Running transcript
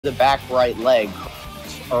the back right leg,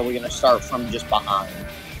 or are we going to start from just behind?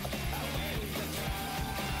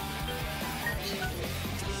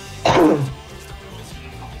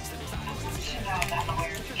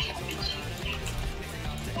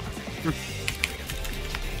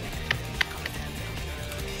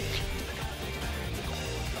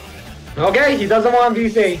 Okay, he doesn't want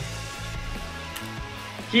VC.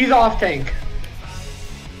 He's off tank.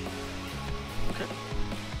 Okay.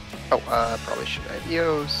 Oh, probably should have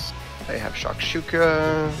Eos. I have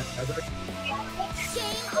Shakshuka.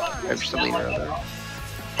 I have Selena there.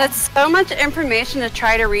 That's so much information to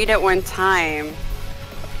try to read at one time.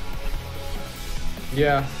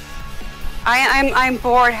 Yeah. I'm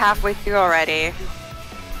bored halfway through already.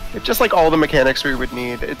 It's just like all the mechanics we would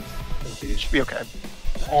need. It should be okay.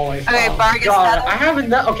 Always. Okay, Oh, Vargas God, tether? I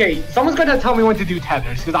haven't. Okay, someone's gonna tell me when to do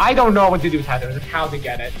tethers because I don't know when to do tethers and how to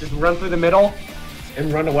get it. Just run through the middle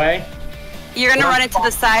and run away. You're gonna run it to the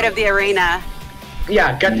side of the arena.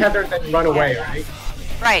 Yeah, get tethered then run away, right?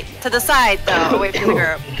 Right, to the side though, away from the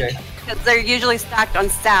group. Okay. Because they're usually stacked on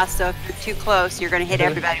staff, so if you're too close, you're gonna hit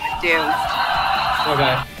everybody with doom.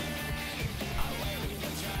 Okay.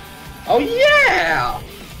 Oh yeah!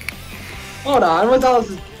 Hold on, what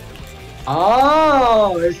else?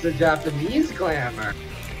 Oh, it's the Japanese glamour.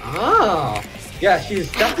 Oh, yeah,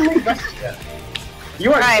 she's definitely dressed.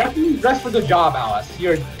 You are definitely dressed for the job, Alice.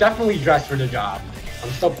 You're definitely dressed for the job.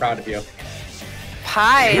 I'm so proud of you.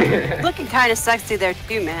 Pie, looking kind of sexy there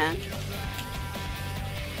too, man.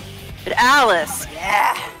 But Alice,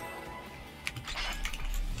 yeah.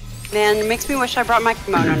 Man, it makes me wish I brought my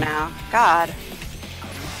kimono now. God.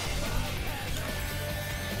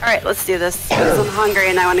 Alright, let's do this. Because I'm hungry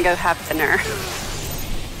and I want to go have dinner.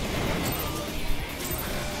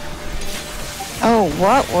 Oh,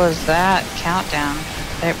 what was that countdown?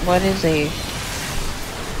 What is a...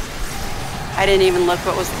 I didn't even look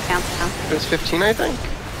what was the countdown. It was 15, I think.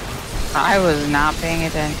 I was not paying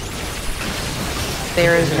attention.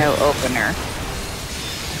 There is no opener.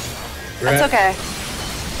 That's okay.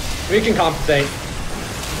 We can compensate.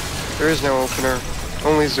 There is no opener.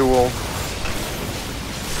 Only Zool.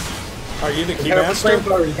 Are you the keymaster?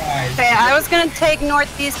 Okay, I was gonna take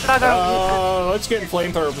northeast, but I'll go. Let's get in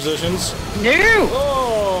flamethrower positions. No!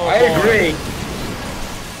 Oh, I agree.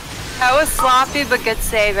 That was sloppy, but good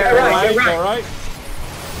save, everyone. Alright.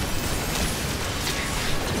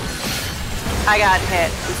 I got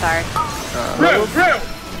hit. I'm sorry. Through!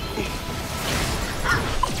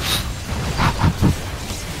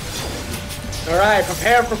 Alright,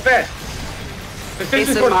 prepare for fist.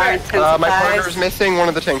 Case of Mara intensifies. My partner's missing. One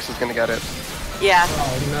of the tanks is gonna get it. Yeah.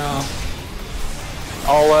 Oh no.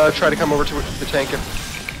 I'll try to come over to the tank if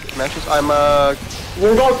it matches. I'm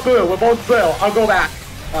We're both blue. We're both blue. I'll go back.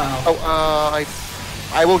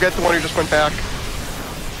 I will get the one who just went back.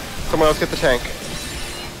 Someone else get the tank.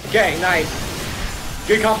 Okay, nice.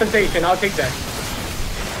 Good compensation. I'll take that.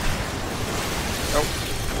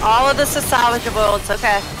 Oh. All of this is salvageable. It's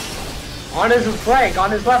okay. On his flank.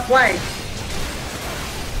 On his left flank.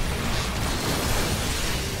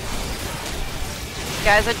 You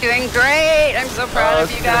guys are doing great. I'm so proud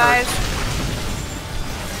of you guys.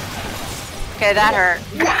 Okay, that hurt.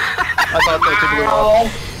 I thought that could be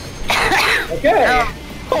Okay.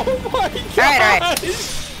 Oh my god! Alright.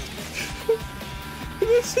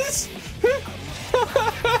 This is...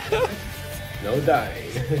 No dying.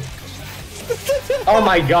 Oh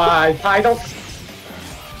my god. I don't...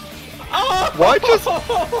 Oh, What? Just...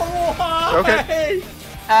 Why? Okay.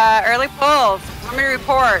 Early pulls. Want me to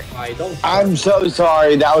report? I don't... I'm so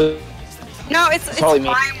sorry. That was No, it's Totally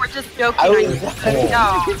fine. me. We're just joking. I on was- you.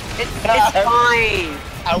 No, it's fine.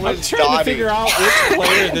 I I'm was trying to dotting. figure out which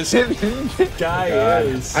player this guy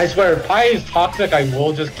is. I swear, if Pi is toxic, I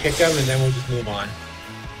will just kick him and then we'll just move on.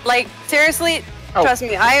 Like, seriously, trust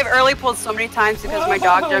me, I have early pulled so many times because my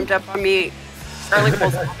dog jumped up on me. Early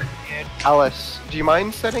pulls. Alice, do you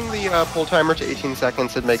mind setting the pull timer to 18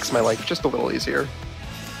 seconds? It makes my life just a little easier.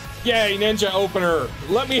 Yay, ninja opener.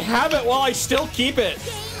 Let me have it while I still keep it.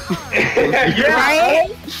 Right?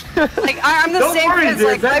 Like, I'm the Don't same worry, as, dude.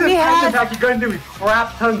 like, That's let me have... you're going to do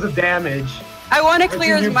crap tons of damage. I want to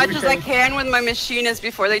clear That's a as new much as I briefing. can with my machinists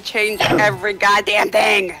before they change every goddamn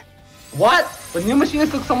thing. What? The new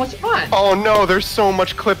machines look so much fun. Oh no, there's so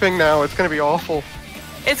much clipping now. It's gonna be awful.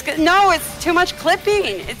 It's good. No, it's too much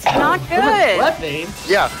clipping. It's not good. Clipping?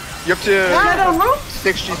 Yeah, you have to Yeah.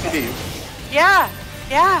 6 GCDs. Yeah,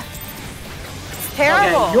 yeah. It's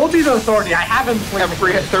terrible. Okay, you'll be the authority. I haven't played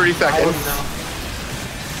Every 30 I seconds. wouldn't know.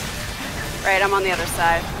 Right, I'm on the other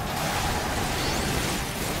side.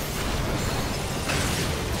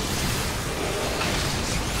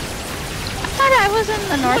 thought I was in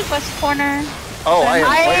the northwest corner. Oh, I am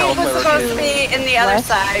way I off my was supposed to rotation. be in the other West?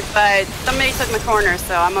 side, but somebody took my corner,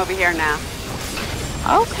 so I'm over here now.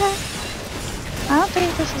 Okay. I don't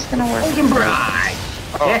think this is gonna work.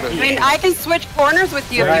 Oh, Yeah. good. I mean, I can switch corners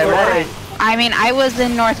with you if Right, you right. want. I mean, I was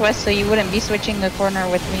in northwest, so you wouldn't be switching the corner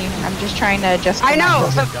with me. I'm just trying to adjust. I to know,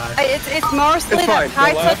 my- but it's mostly It's that fine.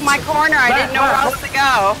 I Go took left. my corner. I didn't know where else to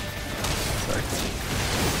go. Sorry.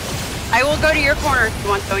 I will go to your corner if you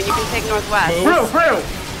want, though, and you can take northwest. Move. Through.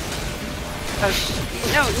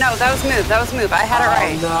 Oh, no, that was move. That was move. I had it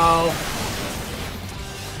right. Oh,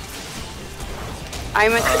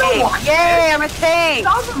 I'm a tank. Yay, I'm a tank.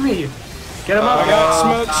 no. Stop me. Get him up. I got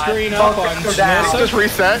smoke screen up on Go down. Nessa. Just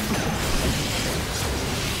reset.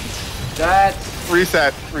 That's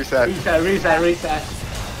Reset. reset.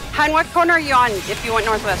 Hun, what corner are you on if you went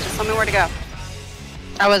northwest? Just tell me where to go.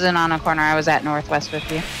 I wasn't on a corner. I was at northwest with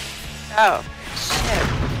you. Oh, shit.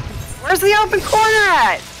 Where's the open corner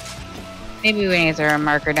at? Maybe we need to throw a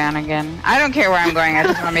marker down again. I don't care where I'm going. I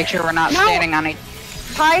just want to make sure we're not No. standing on each.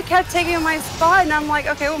 Pi kept taking my spot, and I'm like,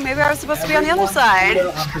 okay, well, maybe I was supposed to be on the other side.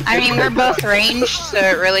 I mean, we're both ranged, so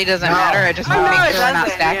it really doesn't matter. I just want to No, make it sure we're not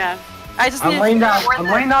doesn't, stacked. yeah. I just I'm need laying to down. figure out I'm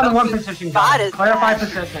where laying the down in one open position, spot guys. is Clarify at.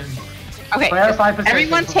 position. Okay, Clarify position.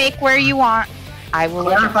 everyone take where you want. I will.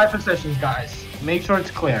 Clarify positions, guys. Make sure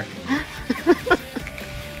it's clear.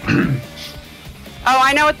 Oh,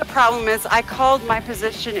 I know what the problem is. I called my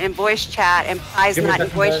position in voice chat, and Pi's Give me a not in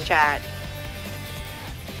second, voice guys. chat.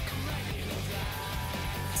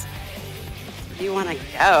 You want to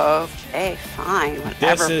go? Okay, fine.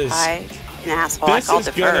 Whatever, is- Pi. An asshole. I This called is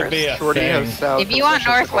it gonna first. be a Shorty thing. has south. If you want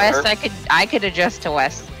position for northwest, corner. I could adjust to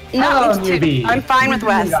west. No, Hello, it's too- newbie. I'm fine with Who's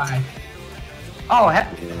the new West. guy? Oh,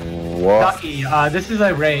 What? Ducky. This is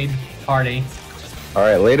a raid party. All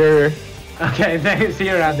right, later. Okay, thanks. See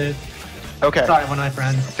you around, dude. Okay. Sorry, one of my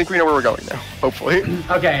friends. I think we know where we're going now. Hopefully.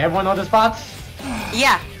 Okay, everyone know the spots?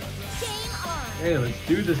 Yeah, Hey, let's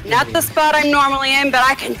do this. not thing. the spot I'm normally in, but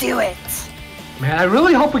I can do it. Man, I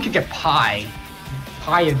really hope we could get Pi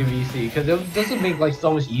into VC, because this would make life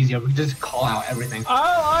so much easier. We could just call out everything.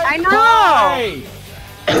 I know. Pi.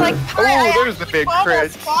 It's like, Oh, I there's the big called that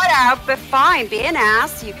crit. spot out, but fine, be an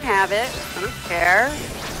ass. You can have it. I don't care.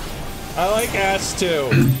 I like ass too.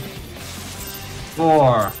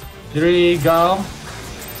 4, 3, go.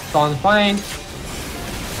 Spawn plane.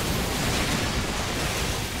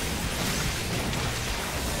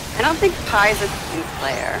 I don't think Pi's a team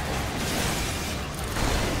player.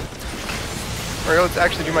 Alright, let's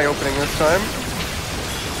actually do my opening this time.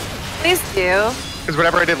 Please do. Because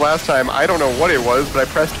whatever I did last time, I don't know what it was, but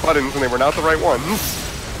I pressed buttons and they were not the right ones.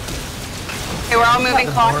 Okay, we're all moving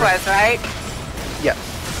clockwise, right? Yes.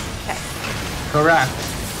 Correct.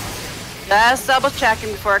 Just double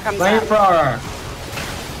checking before it comes out. Flamethrower.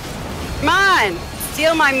 Come on!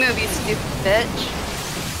 Steal my move, you stupid bitch.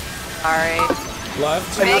 Alright.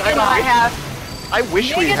 Left. Megan and I have I wish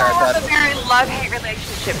we Megan had and I have a that. very love-hate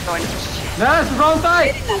relationship going. No, that's the wrong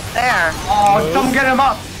side. It's there. Oh, someone get him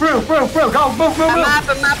up. Through. Go, move. I'm up.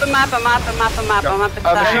 It's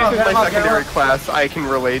Actually, there. since my Okay, secondary okay. class, I can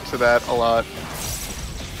relate to that a lot.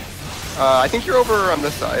 I think you're over on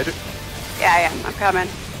this side. Yeah, I'm coming.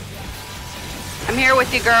 I'm here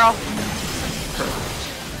with you, girl.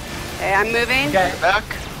 Okay, I'm moving. Okay. Back.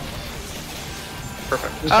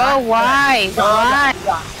 Perfect. Oh, why? Why?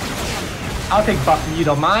 I'll take Buffy, you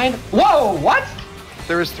don't mind? Whoa, what?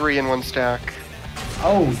 There was 3 in one stack.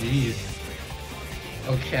 Oh, jeez.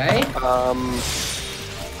 Okay.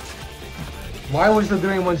 Why was the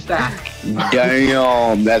 3 in one stack?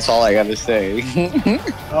 Damn, that's all I gotta say.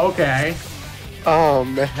 Okay. Oh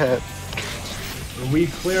man. Are we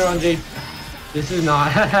clear on J? This is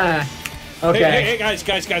not. Hey, Okay. hey,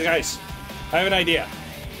 guys. I have an idea.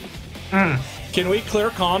 Mm. Can we clear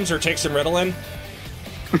comms or take some Ritalin?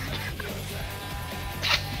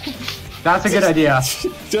 That's a good idea.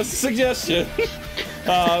 Just a suggestion.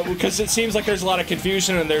 Because it seems like there's a lot of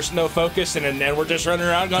confusion and there's no focus, and then we're just running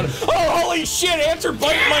around going, "Oh, holy shit! Ants are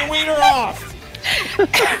biting my wiener off."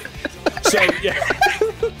 So yeah,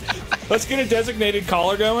 let's get a designated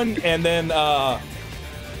caller going, and then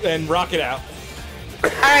and rock it out. All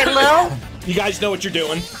right, Lil. You guys know what you're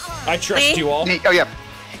doing. I trust Me? you all. Oh yeah.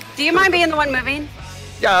 Do you mind being the one moving?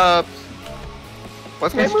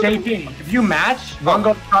 What's my It's move? JP. If you match, one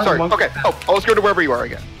goes north Sorry. and one goes Okay. south. Oh, let's go to wherever you are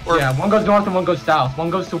again. Or, Yeah, one goes north and one goes south. One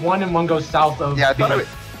goes to 1 and one goes south of. Yeah, I thought okay,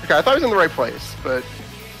 I thought I was in the right place, but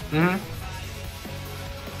Mm-hmm.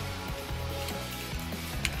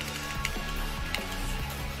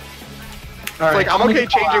 All like I'm I'll make okay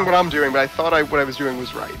the call changing out. what I'm doing, but I thought what I was doing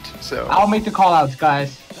was right. So I'll make the call outs,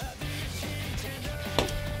 guys.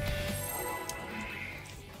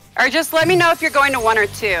 Or just let me know if you're going to 1 or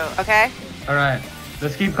 2, okay? Alright.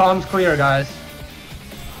 Let's keep columns clear, guys.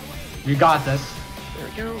 You got this. There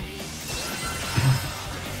we go.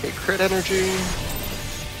 Okay, crit energy.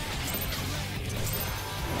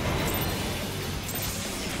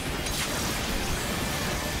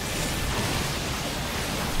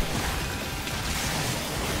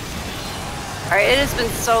 Alright, it has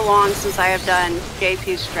been so long since I have done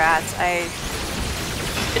JP strats. I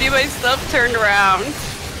need my stuff turned around.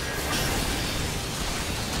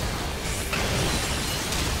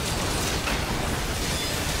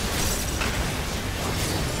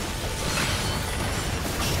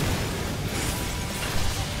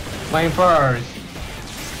 Flame first.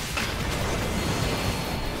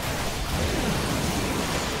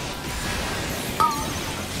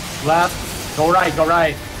 Left. Go right, go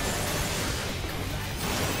right.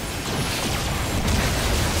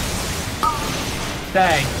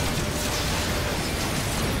 Stay.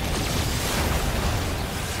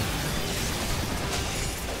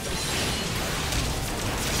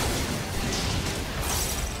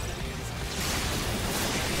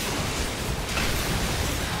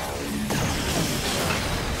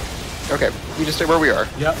 Okay, we just stay where we are.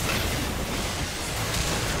 Yep.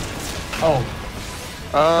 Oh.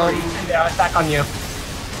 Yeah, stack on you.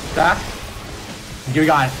 Stack. You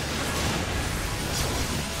got it.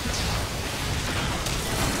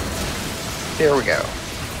 There we go.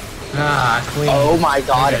 Ah, clean. Oh my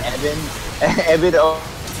god, Okay. Evan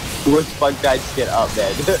was fucked that shit up,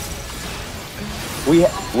 man.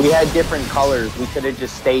 we had different colors. We could have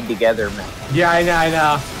just stayed together, man. Yeah, I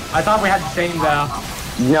know. I thought we had the same though.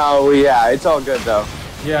 No, yeah, it's all good though.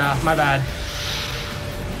 Yeah, my bad.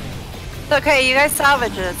 It's okay, you guys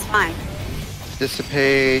salvage it, it's fine.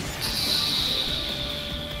 Dissipate.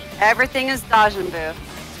 Everything is dodge and boo.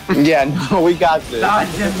 Yeah, no, we got this.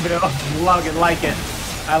 Dodging Bill. Love it, like it.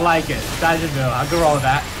 I like it. Dodging Bill. I can roll with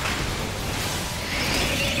that.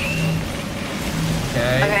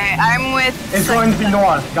 Okay. Okay, I'm with... It's going to be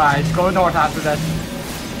north, guys. Go north after this.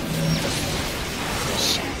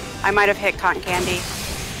 I might have hit cotton candy.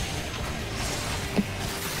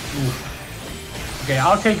 Okay,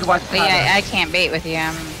 I'll take west. But yeah, I can't bait with you.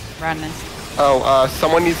 I'm running. Oh,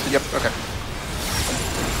 someone needs to. Yep. Okay.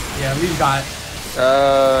 Yeah, we've got.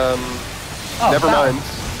 Never that- mind.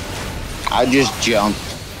 I just jumped.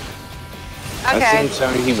 Okay.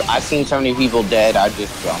 I've seen so many people dead. I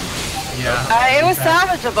just jumped. Yeah. It was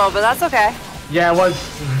salvageable, but that's okay. Yeah, it was.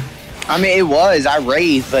 I mean, it was. I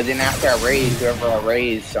raised, but then after I raised, whoever I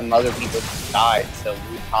raised, some other people died, so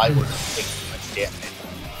we probably wouldn't take too much damage.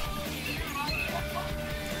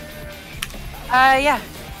 Yeah.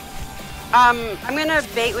 I'm gonna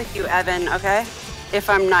bait with you, Evan, okay? If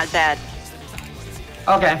I'm not dead.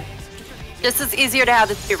 Okay. Just it's easier to have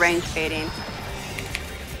the 2 range baiting.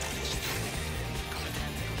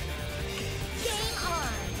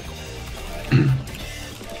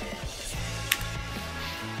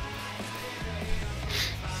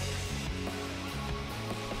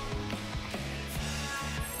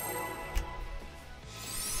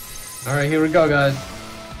 All right, here we go, guys.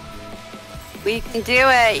 We can do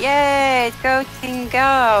it! Yay! Go team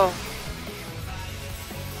go!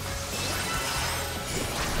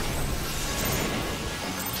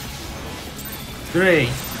 Three,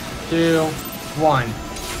 two, one.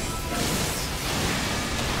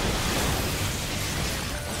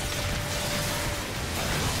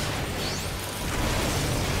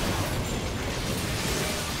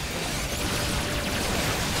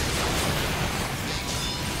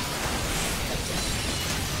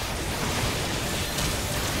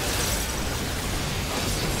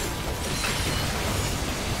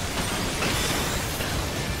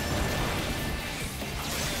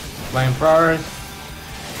 Flame first.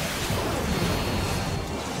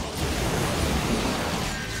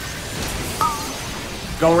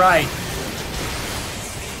 Go right.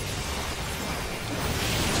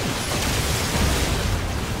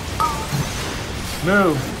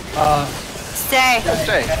 Move. Stay!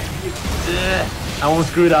 Stay. I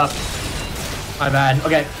almost screwed up. My bad.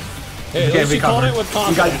 Okay. Hey, at Okay, least we you called covered. it with We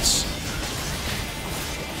got- confidence.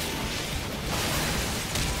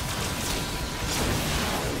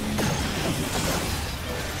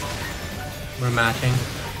 We're matching.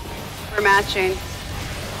 We're matching.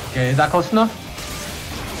 Okay, is that close enough?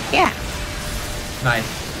 Yeah. Nice.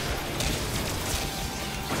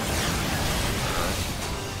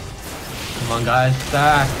 Come on, guys.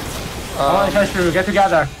 Stack. Come on, Sesh, get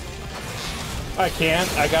together. I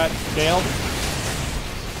can't. I got nailed.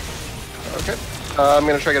 Okay. I'm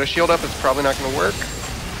gonna try to get a shield up. It's probably not gonna work.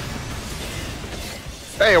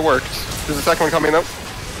 Hey, it worked. There's a second one coming though.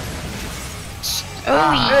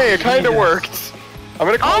 Hey, it kind of worked. I'm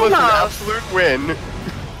gonna call this an Almost. absolute win.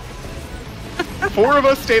 4 of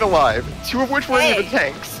us stayed alive, 2 of which weren't Hey. even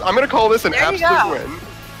tanks. I'm gonna call this an There you absolute go. win.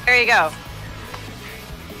 There you go.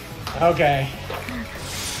 Okay.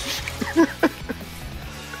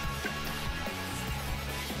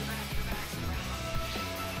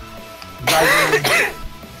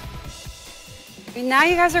 Now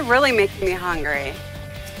you guys are really making me hungry.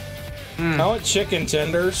 I want chicken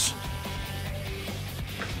tenders.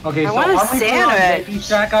 Okay, I so want a are we playing on sandwich. JP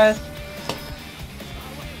strat, guys?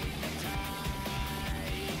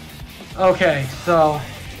 Okay, so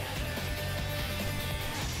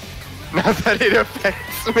Not that it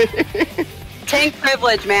affects me. Tank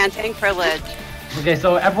privilege, man. Tank privilege.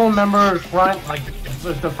 everyone remember front, like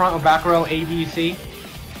the front or back row A, B, C.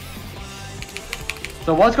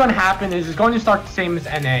 So what's going to happen is it's going to start the same as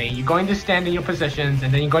NA. You're going to stand in your positions,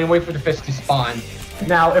 and then you're going to wait for the fist to spawn.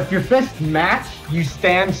 Now, if your fists match, you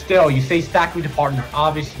stand still. You stay stacked with your partner,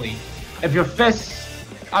 obviously. If your fists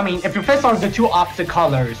are the 2 opposite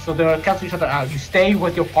colors, so they'll cancel each other out, you stay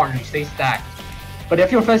with your partner, you stay stacked. But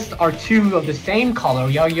if your fists are 2 of the same color,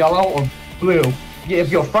 yellow or blue, if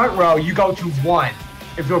you're front row, you go to 1.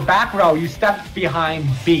 If you're back row, you step behind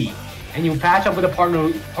B. And you patch up with a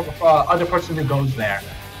partner, other person who goes there.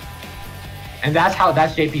 And that's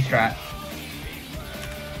JP strat.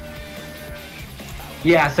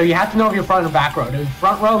 Yeah, so you have to know if you're front or back row. If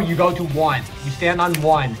front row, you go to 1. You stand on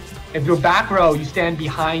 1. If you're back row, you stand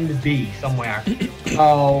behind B somewhere.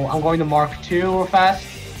 So I'm going to mark 2 real fast.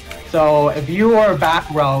 So if you were back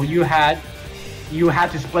row, you had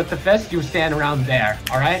to split the fist. You stand around there.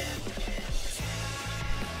 All right?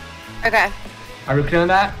 Okay. Are we clear on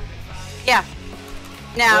that? Yeah.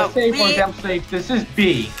 Now, Let's say, for example's sake, this is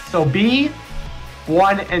B. So B,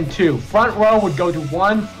 1 and 2. Front row would go to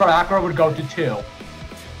 1, back row would go to 2.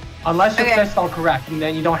 Unless your fists are correct, and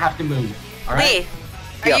then you don't have to move. All right?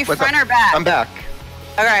 Lee, are you front or back? I'm back.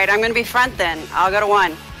 All right, I'm gonna be front then. I'll go to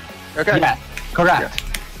 1. Okay. Yeah, correct.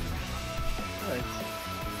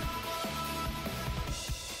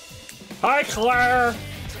 Hi, Claire.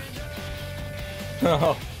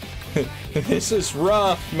 Oh, this is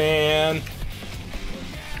rough, man.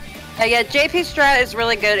 Yeah, JP strat is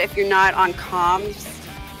really good if you're not on comms.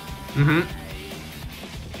 Mm-hmm.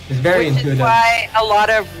 It's very Which intuitive. is why a lot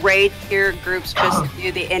of raid tier groups just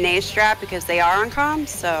do the NA strat because they are on comms,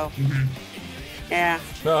 so yeah.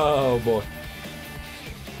 Oh boy.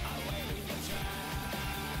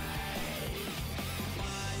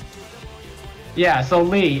 Yeah, so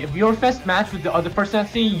Lee, if your fist match with the other person at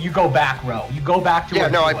C, you go back row. You go back to Yeah, where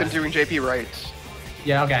no, you I've been was. doing JP right.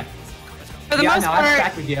 Yeah, okay. For the Yeah, most no, I'm part,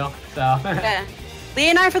 back with you, so. yeah. Lee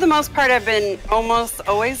and I, for the most part, have been almost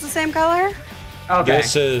always the same color. Okay,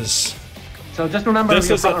 This is so just remember if this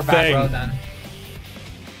you're is front a or back thing. row then.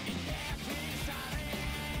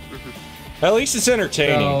 at least it's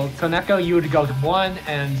entertaining. So Koneko, you would go to 1,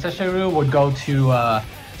 and Seshiru would go to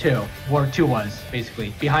 2, where 2 was,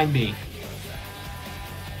 basically, behind B.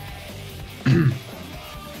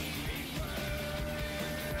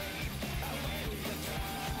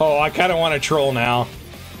 Oh, I kind of want to troll now.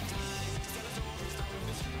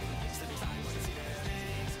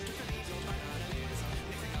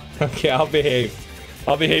 Okay, I'll behave.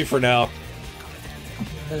 I'll behave for now.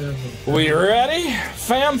 We ready?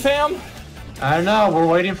 Fam? I don't know, we're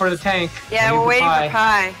waiting for the tank. Yeah, we're waiting for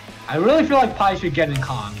Pi. I really feel like Pi should get in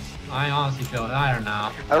comms. I honestly feel it. I don't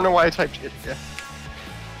know. I don't know why I typed it. Yeah.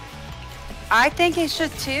 I think he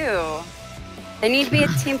should too. They need to be a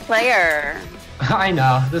team player. I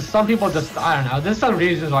know. There's some people just, I don't know. There's some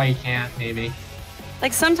reasons why you can't, maybe.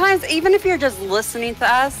 Like sometimes, even if you're just listening to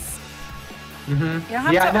us, Mm-hmm. you don't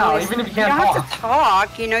have Yeah, to no, always, even if you you can't don't talk. have to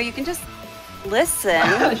talk. You know, you can just listen.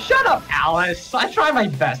 Shut up, Alice. I try my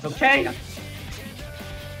best, okay?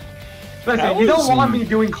 Listen, That you don't was- want me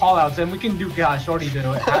doing callouts, and we can do Shorty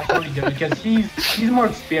do it. Have Shorty do it because he's more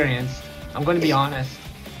experienced. I'm going to be honest.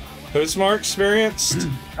 Who's more experienced?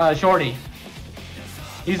 Shorty.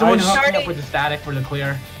 He's the one who hooked me Shorty- up with the static for the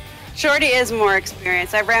clear. Shorty is more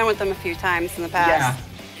experienced. I've ran with them a few times in the past. Yeah.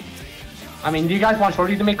 I mean, do you guys want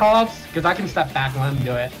Shorty to make callouts? Because I can step back and let him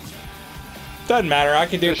do it. Doesn't matter. I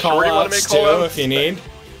can do Does Shorty wanna make call-outs too call-outs? if you need.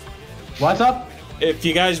 What's up? If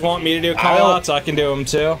you guys want me to do call-outs, I can do them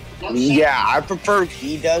too. Yeah, I prefer if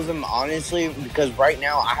he does them, honestly, because right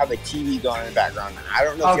now I have a TV going in the background. I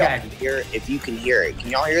don't know if Okay. y'all can hear it. If you can hear it. Can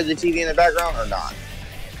y'all hear the TV in the background or not?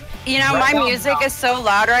 You know, Right my now, music no. is so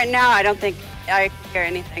loud right now. I don't think I can hear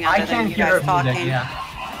anything I other than can't you hear guys music, talking.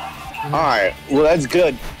 yeah. Alright, well, that's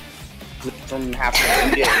good. From having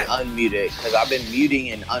to mute it and unmute it, because I've been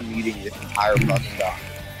muting and unmuting this entire fucking time.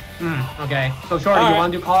 Okay. So, Shorty, you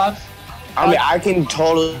want to do call-outs? I mean, I can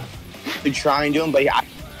totally try and do them, but I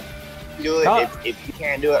can do it. If you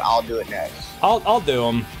can't do it, I'll do it next. I'll do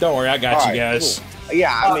them. Don't worry, I got you guys. Cool.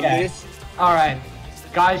 Yeah, I mean, Okay. this. All right,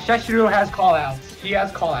 guys. Sheshiro has call-outs. He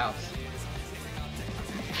has call-outs.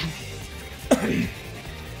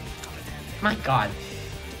 My God,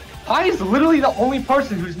 Pi is literally the only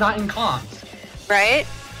person who's not in comms. Right?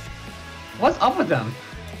 What's up with him?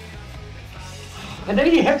 And then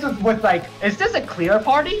he hits us with like, "Is this a clear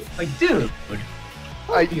party?" Like, dude,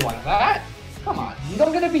 don't be like that. Come on, you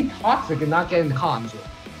don't gonna be toxic and not get in comms.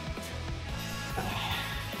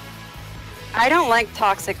 I don't like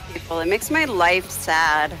toxic people. It makes my life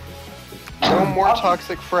sad. No more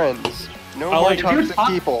toxic friends. No I more like- toxic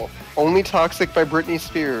people. Only toxic by Britney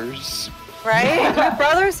Spears. Right? My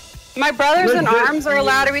brothers in Legit. arms are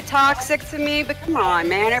allowed to be toxic to me, but come on,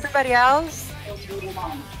 man. Everybody else?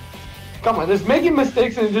 Come on, there's making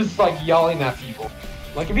mistakes and just like yelling at people.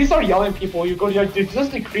 Like if you start yelling at people, you're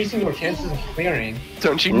just decreasing your chances of clearing.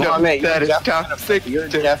 Don't you No, know mate, that is you're toxic? you're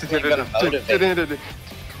definitely gonna motivate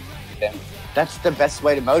them. That's the best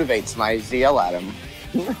way to motivate somebody is to yell at them.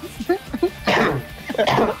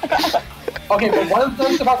 Okay, but one of the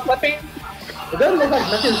things about flipping, it doesn't look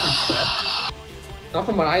like Mitchell can flip. Not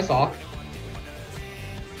from what I saw.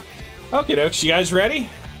 Okay, dokes, you guys ready?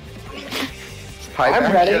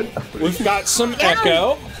 I'm ready. We've got some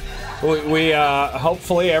echo. We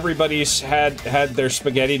hopefully everybody's had their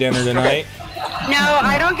spaghetti dinner tonight. No,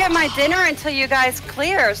 I don't get my dinner until you guys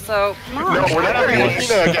clear, so come on. No, we're not having Yes.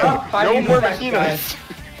 Mahina again. No more Guys. Mahinas.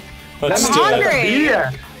 Let's I'm do it. hungry.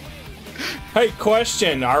 Beer. Hey,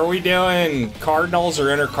 question: are we doing Cardinals or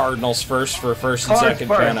Intercardinals first for first and Cards second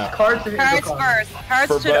first. pin-up? Cards Cards first. Cards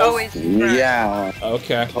For should both? always be first. Yeah,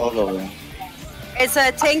 Okay. totally. It's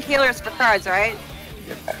tank healers for cards, right?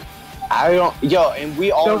 I don't. Yo, and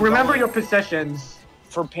we all. So remember your positions.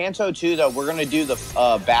 For Panto 2, though, we're gonna do the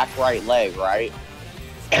back right leg, right?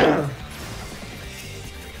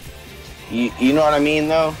 you know what I mean,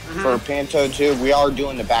 though? For Panto 2, we are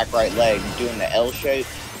doing the back right leg, doing the L shape.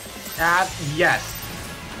 Yes.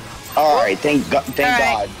 All right, thank God, All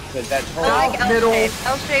right. because that's I like South, L middle, shape.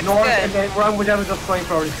 L shape's North, good. and then run whichever the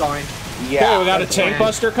flamethrower is going. yeah. Okay, we got a that's tank fine.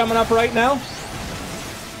 buster coming up right now.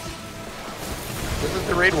 This is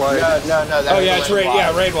the raid wide. No, that's Oh yeah, it's raid.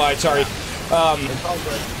 Yeah, raid wide. Sorry. It's all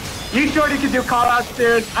good. You sure you can do call-outs,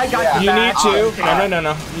 dude? I got Yeah. you You back. need to.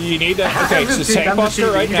 No. You need to. Okay, so tank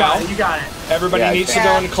buster right now. You got it. Everybody Yeah, needs to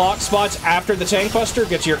yeah. go in clock spots after the tank buster.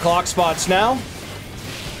 Get to your clock spots now.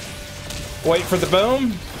 Wait for the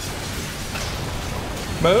boom.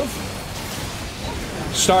 Move.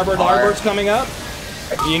 Starboard, larboard's coming up.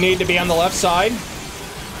 You need to be on the left side.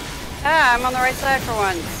 Ah, I'm on the right side for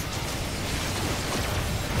once.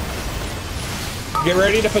 Get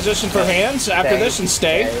ready to position for hands after this and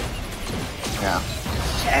stay. Yeah.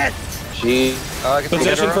 Shit. She. I can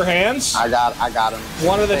Position for hands. I got him.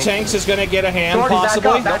 One of the Thank tanks is going to get a hand, Shorty,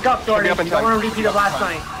 possibly. back up, Shorty. Should be up in Don't time. want to repeat it last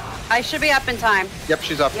night. I should be up in time. Yep,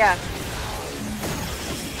 she's up. Yeah.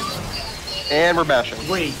 And we're bashing.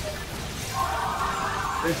 Wait.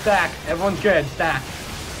 They're stacked. Everyone's good. Stacked.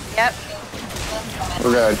 Yep.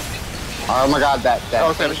 We're good. Oh my God, that.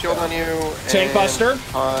 Oh, so I have a shield on you. Tank and buster.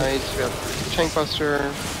 Hides. We have tank buster.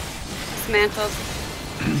 Dismantled.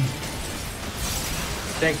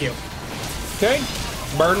 Thank you. Okay.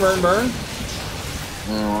 Burn.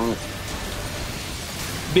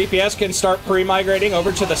 BPS can start pre-migrating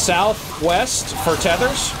over to the southwest for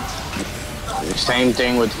tethers. Same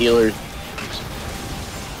thing with healers.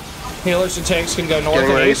 Healers and tanks can go north Getting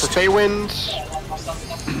and ready for east. Feywind.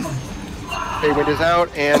 Feywind is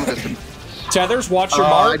out, and Tethers, watch your I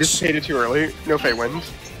marks. just paid it too early. No Feywind.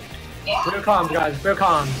 Real comms, guys. Real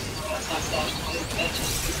comms.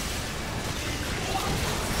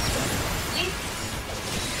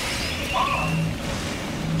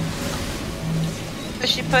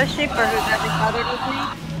 Pushy for who's ever bothered with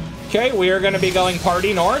me. Okay, we are going to be going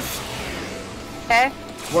party north. Okay.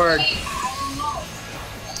 Word.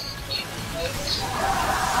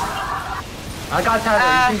 I got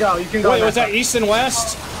Tyler. You can go. You can go. Wait, was Nessa. that east and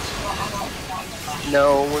west?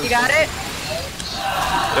 No. You got it?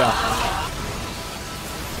 Yeah.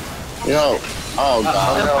 Yo. Oh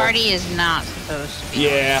God. The party is not supposed to be.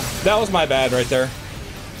 Yeah, that was my bad right there.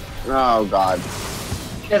 Oh God.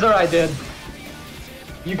 It's alright, dude.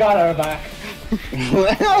 You got our back.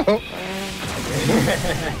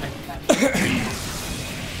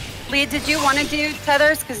 Lee, did you want to do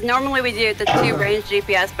tethers? Because normally we do the 2 range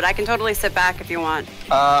GPS, but I can totally sit back if you want.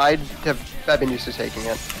 I've been used to taking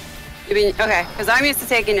it. You mean, okay, because I'm used to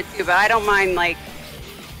taking it too, but I don't mind, like,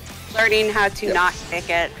 learning how to not take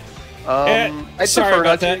it. I sorry prefer about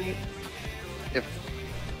not that. doing-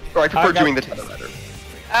 Or I prefer I got- doing the tether better.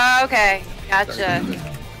 Oh, okay. Gotcha.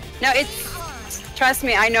 No, trust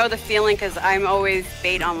me, I know the feeling because I'm always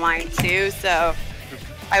bait online too. So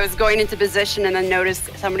I was going into position and then noticed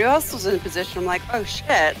somebody else was in position. I'm like, oh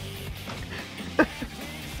shit.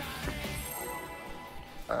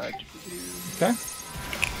 Okay.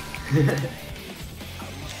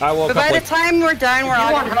 I woke But up by the like time we're done, we're If you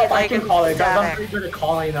all want gonna be help, I like can call it. 'Cause I'm ecstatic. pretty good at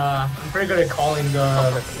calling. I'm pretty good at calling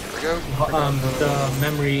the There we go. the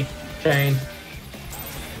memory chain.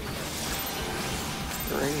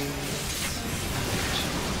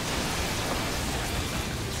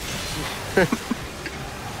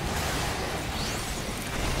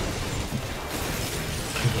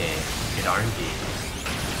 Yeah, good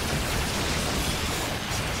RNG.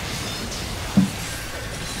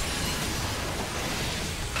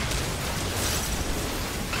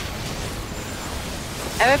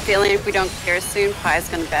 I have a feeling if we don't clear soon, Pie's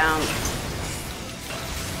gonna bounce.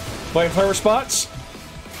 waiting for response.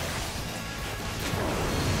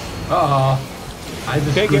 I just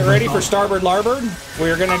Okay, screwed get ready for myself. starboard larboard.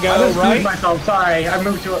 We're gonna I go just screwed right. myself. Sorry, I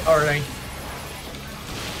moved to it already.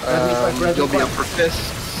 You'll be up for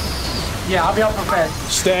fists. Yeah, I'll be up for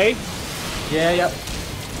fist. Stay. Yeah, yep.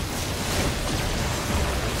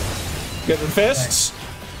 Getting fists.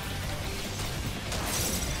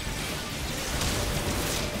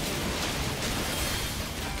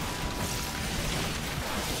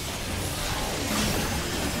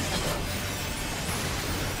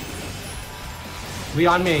 Be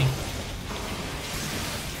on me.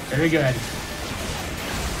 Very good.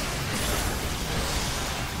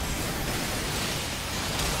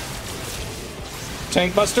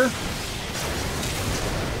 Tank buster.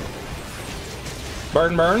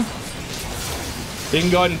 Burn, burn. You can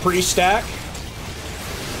go ahead and pre-stack.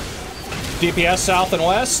 DPS south and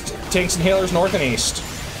west. Tanks and healers north and east.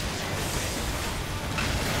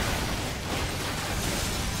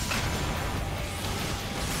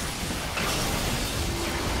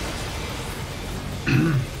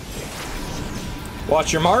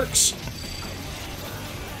 Watch your marks.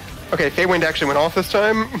 Okay, Feywind actually went off this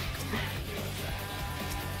time.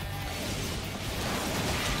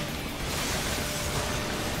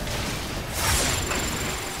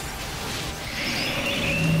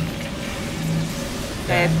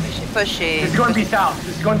 Okay, pushy, pushy. It's going to be south.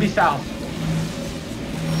 It's going to be south.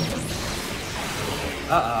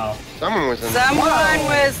 Uh-oh. Someone was in. Someone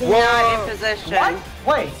was not in position.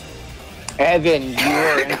 What? Wait. Evan,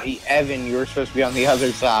 Evan, you were supposed to be on the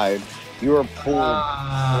other side. You were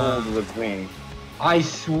pulled with me. I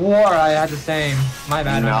swore I had the same. My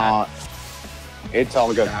bad. Not. It's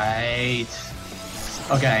all good. Right.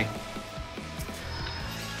 Okay.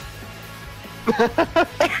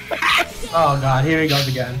 Oh god, here he goes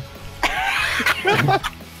again.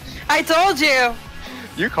 I told you.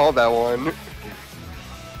 You called that one.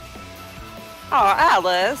 Oh,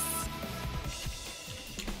 Alice.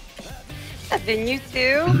 Evan, you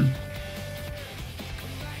too?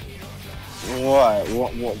 What?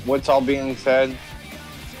 What's all being said?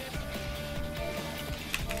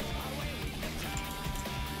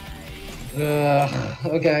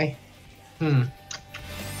 Okay.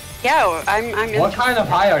 Yo, I'm in. What kind of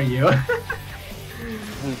pie are you?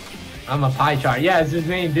 I'm a pie chart. Yeah, it's his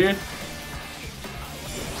name, dude.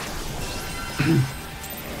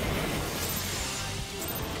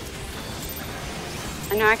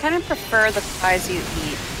 I know, I kind of prefer the pies you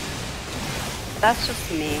eat. That's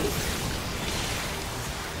just me.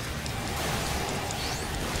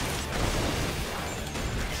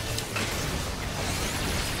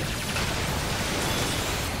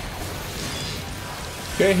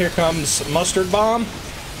 Okay, here comes Mustard Bomb,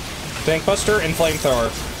 Tank Buster, and Flamethrower.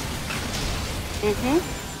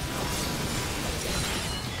 Mm-hmm.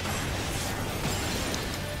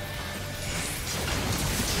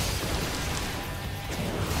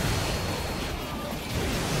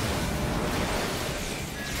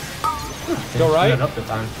 Go right. Up the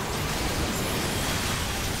time.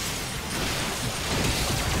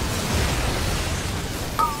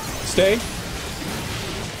 Stay.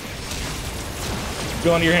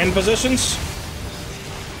 Go into your hand positions.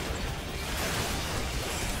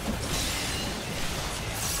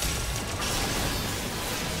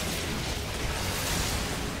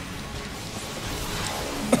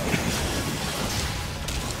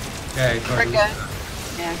 Okay, We're sorry. good.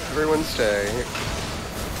 Yeah. Everyone stay.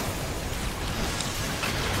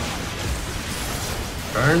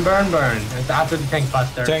 Burn, burn, burn. It's after the tank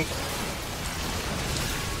buster. Tank.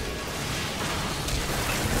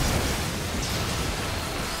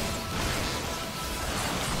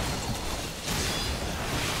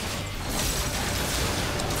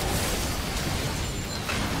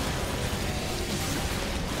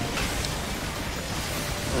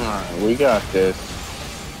 Alright, we got this.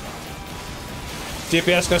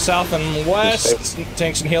 DPS go south and west.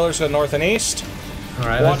 Tanks and healers go north and east.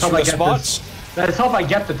 Alright, Watch for the spots. Let's hope I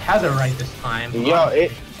get the tether right this time. Yo,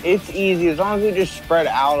 it's easy. As long as we just spread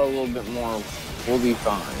out a little bit more, we'll be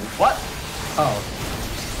fine. What? Oh.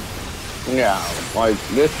 Yeah, like,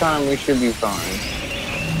 this time we should be fine.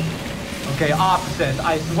 Okay, opposite.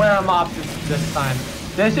 I swear I'm opposite this time.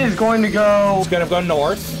 This is going to go... It's gonna go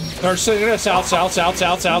north. Or south, south, south,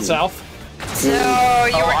 south, south, south. So you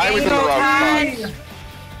were I was in the angle wrong pad. spot.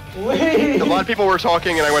 Wait! A lot of people were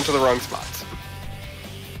talking and I went to the wrong spots.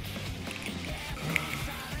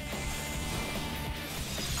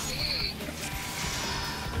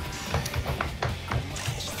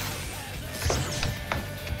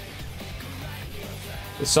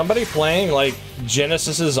 Is somebody playing like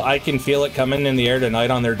Genesis's I Can Feel It Coming in the Air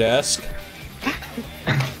Tonight on their desk?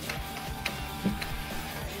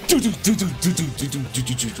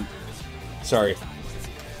 Sorry.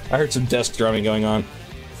 I heard some desk drumming going on.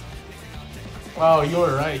 Oh, you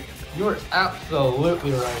were right. You were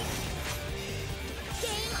absolutely right.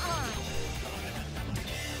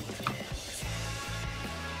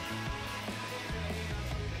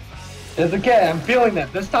 It's okay, I'm feeling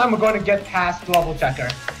it. This time we're going to get past level checker.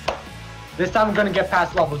 This time we're going to get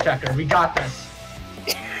past level checker. We got this.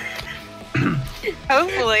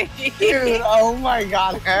 Hopefully. Dude, oh my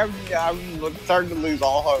god, I'm starting to lose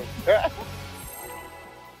all hope.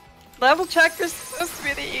 Level checker's supposed to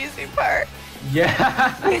be the easy part.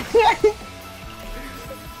 Yeah.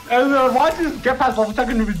 And watch us get past level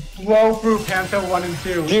checker and we blow through Panto 1 and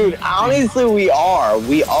 2. Dude, honestly, we are.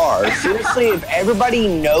 Seriously, if everybody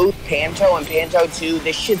knows Panto and Panto 2,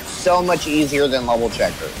 this shit's so much easier than level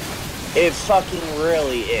checker. It fucking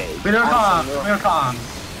really is. Here comes. Here comes.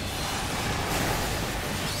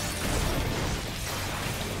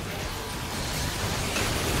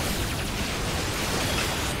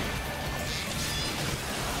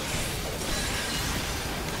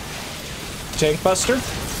 Tank Buster.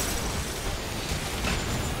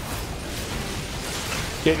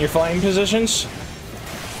 Get in your flying positions.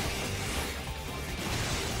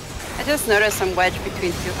 I just noticed I'm wedged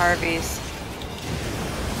between two Harveys.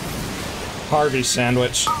 Harvey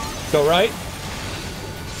sandwich. Go right.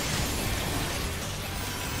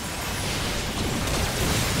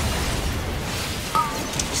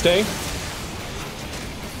 Stay.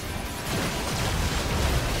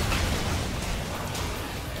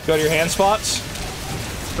 Go to your hand spots.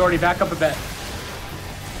 Jordy, back up a bit.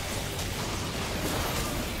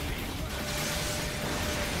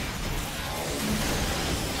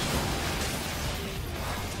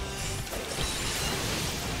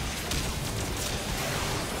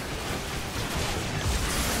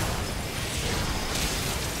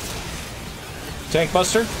 Tank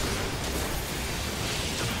Buster.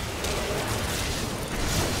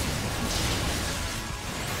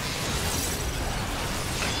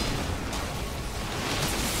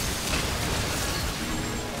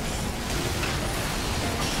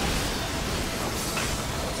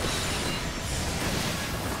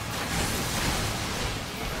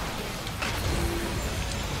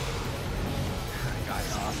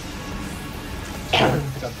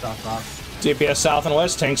 DPS south and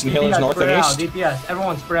west, tanks and healers DPS north and east. DPS,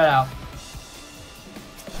 everyone spread out.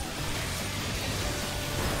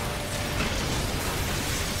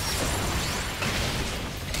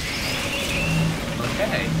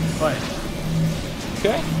 Okay, but.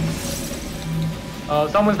 Okay.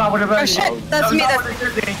 Someone's not with Oh shit, that's me.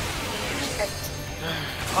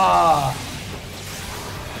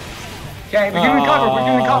 Okay, we're doing cover, we're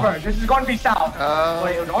doing cover. This is going to be south.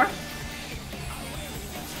 Wait, north?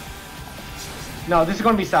 No, this is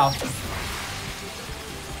going to be south.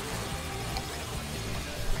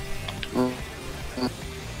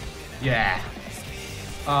 Yeah.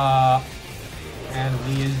 And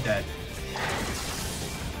Lee is dead.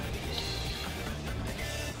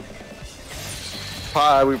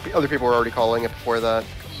 Other people were already calling it before that.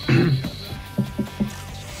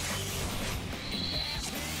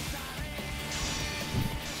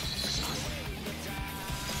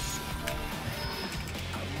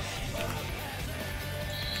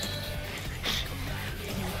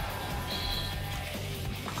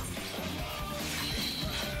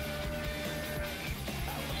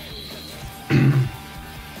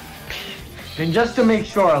 And just to make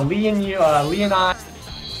sure, Lee and I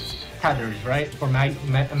tethers, right? For my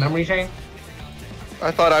memory chain?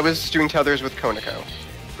 I thought I was doing tethers with Konako.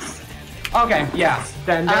 Okay, yeah.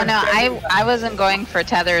 Then Oh no, I wasn't going for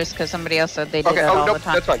tethers because somebody else said they did Okay, it all no, the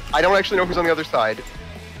time. that's fine. I don't actually know who's on the other side.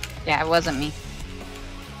 Yeah, it wasn't me.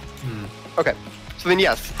 Okay, so then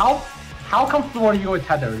yes. How how comfortable are you with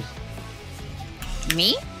tethers?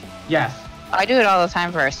 Me? Yes. I do it all the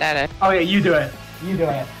time for our status. Oh yeah, you do it. You do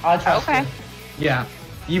it. I'll trust Okay. you. Yeah,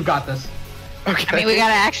 you've got this. Okay. I mean, we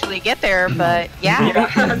gotta actually get there, but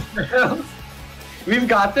yeah. We've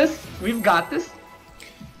got this. We've got this.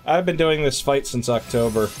 I've been doing this fight since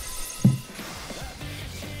October.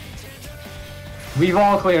 We've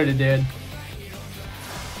all cleared it, dude.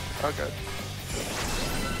 Okay.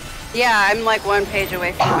 Yeah, I'm like one page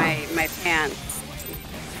away from my pants.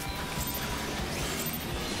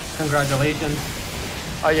 Congratulations.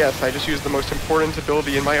 Ah, yes, I just used the most important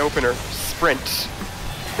ability in my opener, Sprint.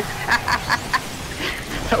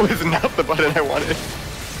 That was not the button I wanted.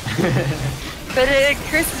 But it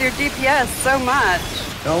increases your DPS so much.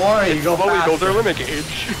 Don't worry, you go Slowly build faster. their limit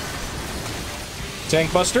gauge.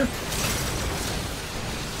 Tank Buster?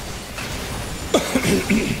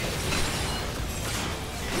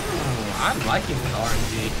 I'm liking this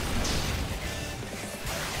RNG.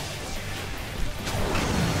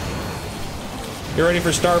 You ready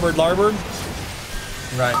for starboard, larboard?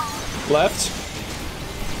 Right. Left.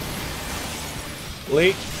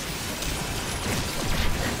 Lee.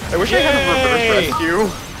 I wish I had a reverse rescue.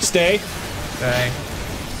 Stay. Okay.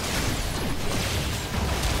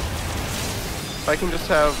 If I can just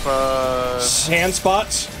have, Hand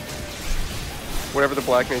spots. whatever the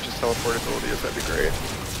Black Mage's teleport ability is, that'd be great.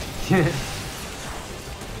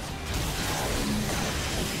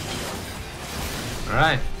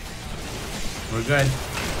 Alright. We're good.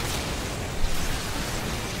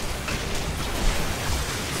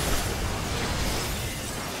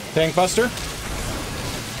 Tank Buster.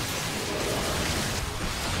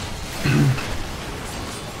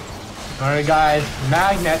 Alright guys,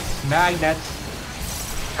 magnets, magnets.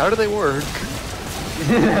 How do they work?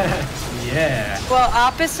 Yeah. Well,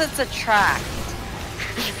 opposites attract.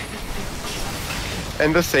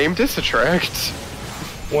 And the same disattract.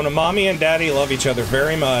 When a mommy and daddy love each other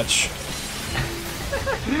very much,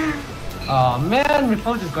 Oh man, my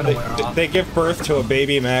phone's just gonna wear off. they give birth to a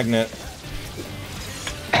baby magnet.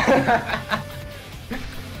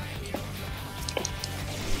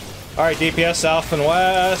 Alright, DPS south and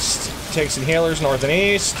west. Take some healers north and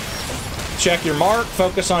east. Check your mark.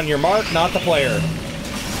 Focus on your mark, not the player.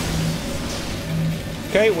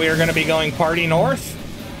 Okay, we are going to be going party north.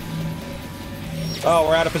 Oh,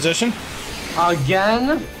 we're out of position.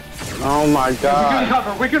 Again? Oh my We can god.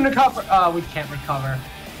 recover, we can recover. We can't recover.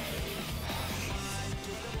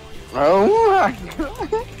 Oh my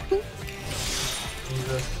god.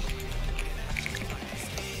 Jesus.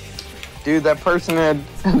 Dude, that person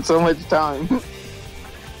had so much time.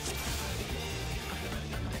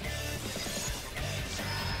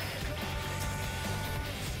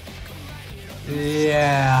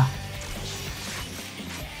 Yeah.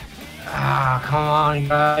 Ah, come on,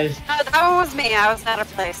 guys. No, that one was me. I was out of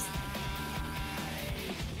place.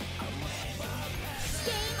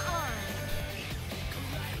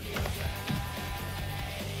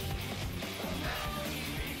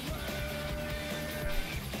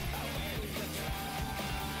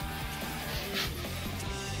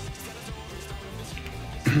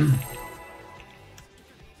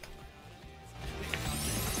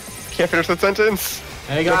 Can't finish that sentence.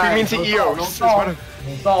 Hey Don't be guys, mean to no Eos. salt,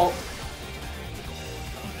 no salt.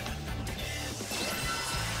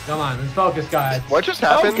 Come on, let's focus, guys. What just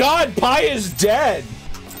happened? Oh god, Pi is dead!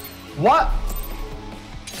 What?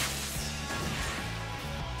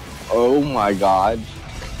 Oh my god.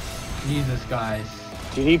 Jesus, guys.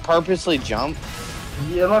 Did he purposely jump?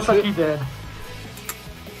 Yeah, it looks like he did.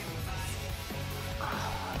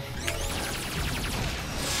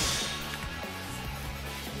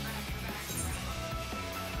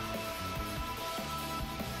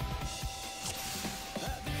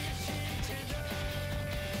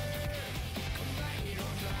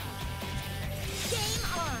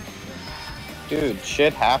 Dude,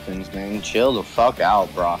 shit happens, man. Chill the fuck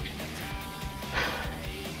out, bro.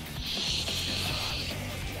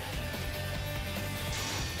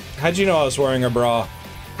 How'd you know I was wearing a bra?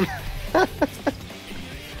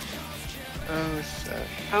 Oh, sad.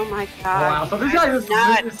 Oh my Wow, god. so this guy is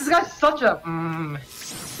Nuts. this guy's such a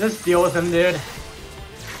just deal with him, dude.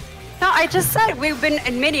 No, I just said we've been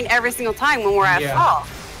admitting every single time when we're at Yeah. fault.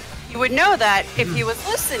 You would know that if he was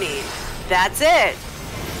listening. That's it.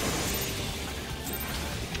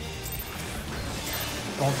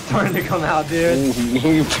 Salt's starting to come out, dude. Love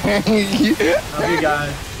you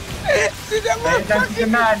guys. Dude, that Pay attention to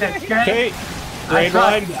madness, okay? Okay, I grade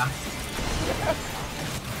trust line. ya.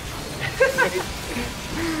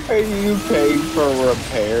 Are you paying for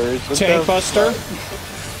repairs? What Tank the Buster.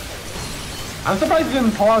 I'm surprised you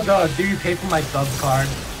didn't pull out the do you pay for my subs card.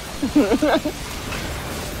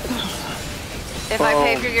 If I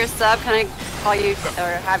pay for your sub, can I call you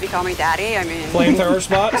or have you call me daddy? I mean, Flamethrower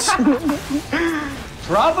spots.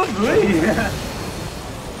 Probably.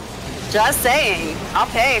 just saying. I'll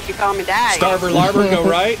pay if you call me daddy. Starboard, larboard, go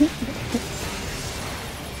right.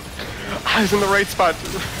 I was in the right spot.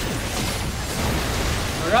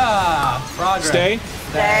 Hurrah! Progress. Stay.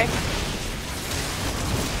 Stay.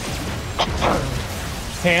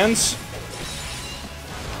 Hands.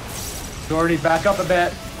 Doherty, back up a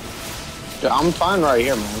bit. Yeah, I'm fine right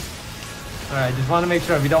here, man. Alright, just want to make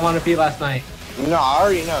sure. We don't want to repeat last night. No, I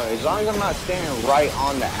already know. As long as I'm not standing right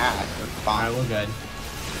on the ass, it's fine. Alright, we're good.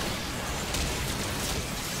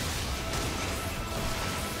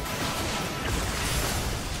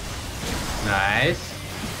 Nice.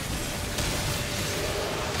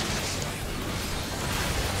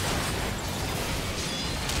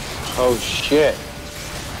 Oh shit.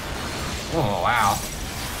 Oh, wow.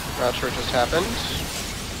 Not sure what just happened.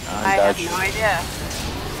 I have no idea.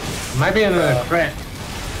 Might be another crit.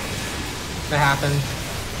 That happens.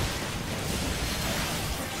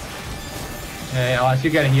 Hey, Alice, you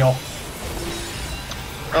gotta heal.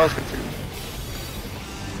 I was confused.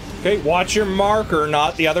 Okay, watch your marker,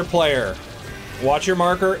 not the other player. Watch your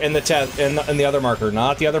marker and the other marker,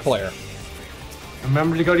 not the other player.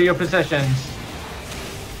 Remember to go to your positions.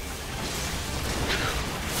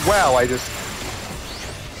 Wow, I just...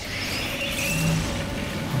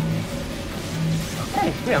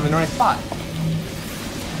 Hey, sweet, I'm in the right spot.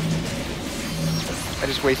 I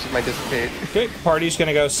just wasted my dissipate. Okay, party's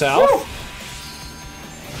gonna go south. Woo!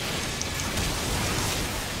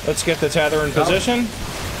 Let's get the tether in position.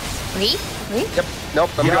 Wait. Yep. Nope.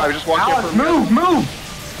 I'm good. I was just walking Alice, up for a minute.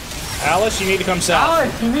 move! Alice, you need to come south.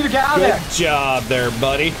 Alice, you need to get out of Good there! job there,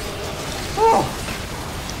 buddy. Oh,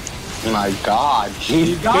 My God,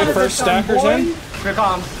 you jeez. got Good it, first this time, stackers boy. in. Here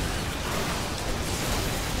comes.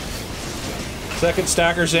 Second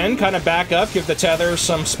stacker's in. Kind of back up. Give the tether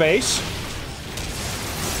some space.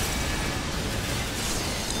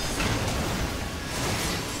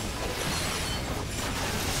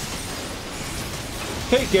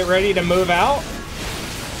 Okay, get ready to move out.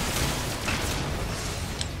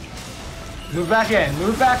 Move back in,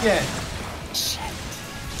 move back in.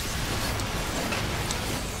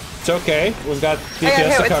 It's okay. We've got got DPS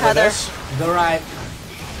hit to with cover tether. this. It's alright.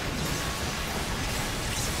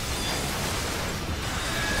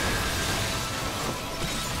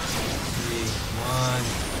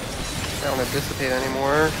 I don't have dissipate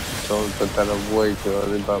anymore. Don't put that away too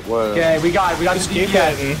early, but what? Okay, we got Just the keep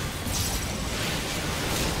DPS. hitting.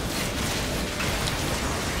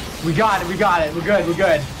 We got it, we're good, we're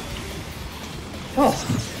good. Oh,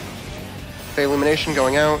 The illumination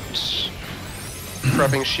going out.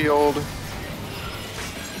 Prepping shield.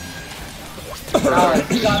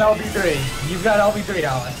 Alice, you got LB3. You've got LB3,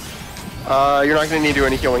 Alice. You're not going to need to do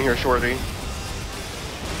any healing here shortly.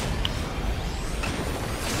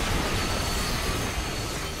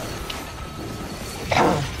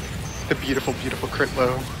 The beautiful, beautiful crit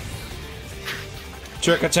low.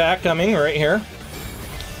 Trick attack coming right here.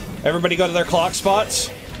 Everybody go to their clock spots.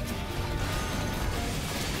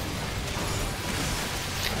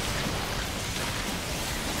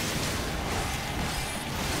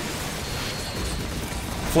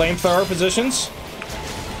 Flamethrower positions.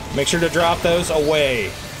 Make sure to drop those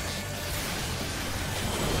away.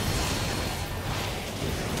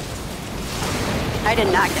 I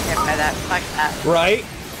did not get hit by that. Fuck that. Right.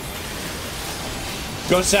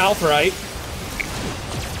 Go south, right.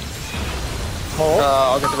 Hold.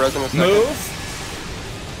 I'll get the res in a second. Move.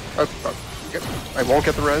 I won't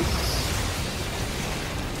get the res.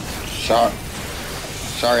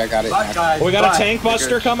 Sorry, I got it. But, guys, We got but- a tank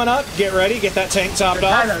buster coming up. Get ready. Get that tank topped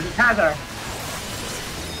off. The tether.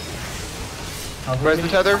 Cover Where's me. the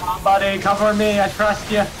tether? Come on, buddy, cover me, I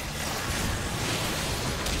trust you.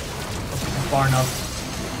 Far enough.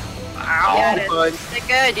 Yeah, it is. Fine. You did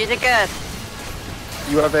good. You did good.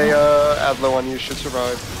 You have a Adlo on you, should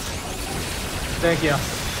survive. Thank you.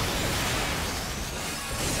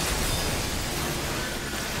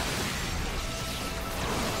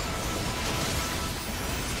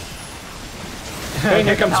 Okay,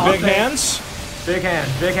 here comes Big Alice. Hands. Big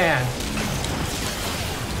hand, big hand.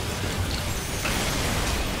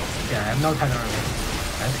 Yeah, I have no tether on me.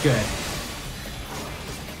 That's good.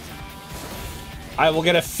 I will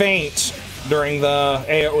get a feint during the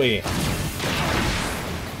AoE.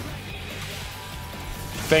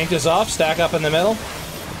 Feint is off. Stack up in the middle.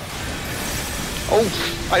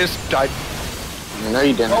 Oh, I just died. No,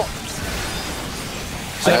 you didn't. I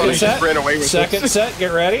Second just set. ran away with Second this. set.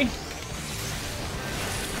 Get ready.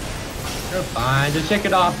 You're fine. Just shake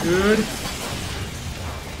it off, dude.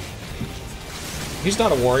 He's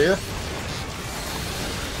not a warrior.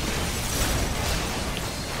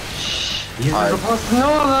 You're supposed to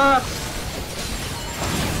know that.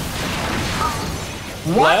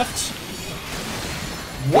 What?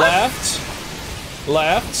 Left. What?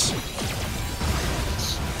 Left.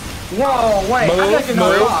 Whoa, wait. I'm not gonna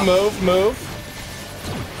knock it off. Move.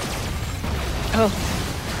 Oh,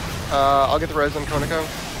 I'll get the res on Konako.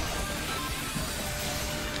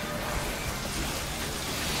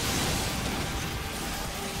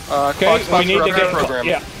 Okay, Clock we spots need are to up get in program.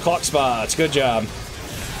 yeah, clock spots. Good job.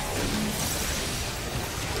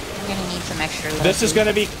 I'm gonna need some extra. This is going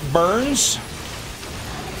to be Burns.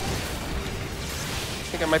 I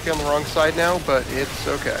think I might be on the wrong side now, but it's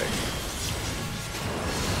okay.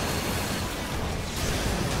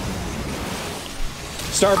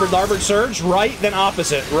 Starboard, larboard, surge. Right, then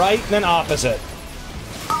opposite. Right, then opposite.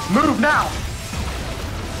 Move now.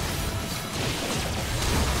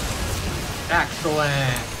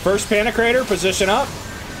 Excellent. First panic crater, position up.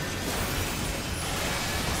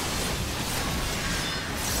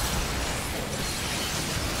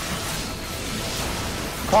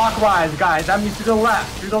 Clockwise, guys. That means to the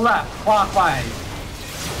left. Clockwise.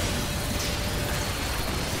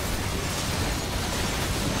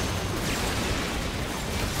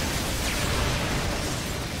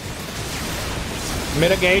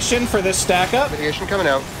 Mitigation for this stack up. Mitigation coming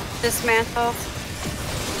out. Dismantle.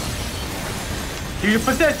 To your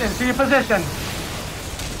position.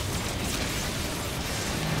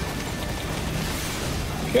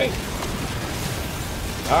 Okay.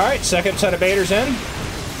 All right, second set of baiters in.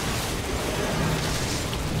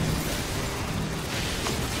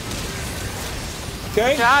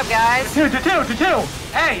 Okay. Good job, guys. Two.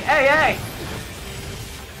 Hey.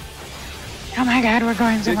 Oh my god, we're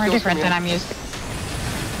going somewhere kills different me. than I'm used to.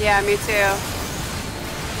 Yeah, me too.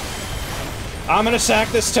 I'm gonna sack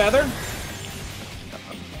this tether.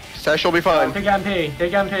 Sesh will be fine. Take MP.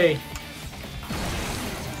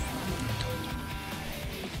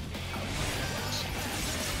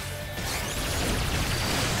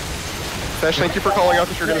 Sesh, thank you for calling out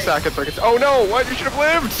that you're gonna sack it so I can. Oh no! What? You should have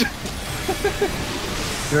lived!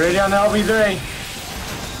 You're ready on the LB3.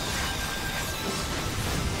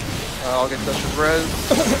 I'll get Sesh's res.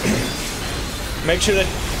 Make sure to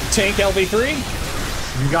tank LV3.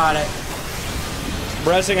 You got it.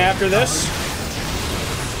 Resing after this.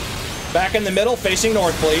 Back in the middle, facing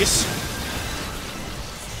north, please.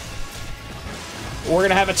 We're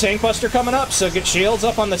gonna have a tank buster coming up, so get shields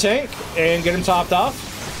up on the tank and get him topped off.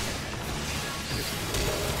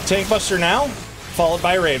 Tank buster now, followed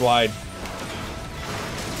by raid wide.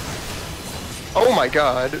 Oh my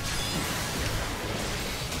god.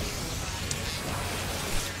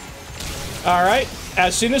 All right.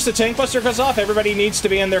 As soon as the tank buster goes off, everybody needs to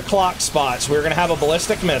be in their clock spots. We're gonna have a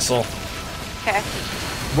ballistic missile. Okay.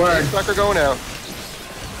 Word. Sucker going out.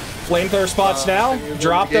 Flamethrower spots now.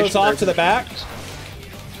 Drop those off to the back.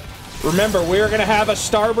 Remember, we're gonna have a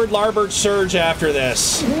starboard larboard surge after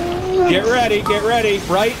this. Get ready.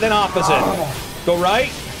 Right, then opposite. Go right.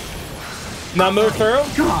 Now move through.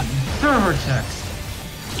 God, server checks.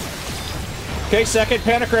 Okay, second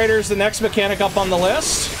panic raider is the next mechanic up on the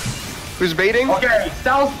list. Who's baiting? Okay,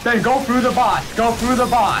 south, then go through the boss.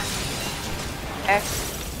 Okay.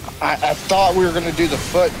 I thought we were gonna do the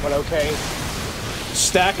foot, but okay.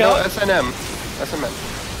 Stack No, up. SNM. SMN.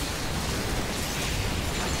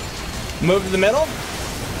 Move to the middle.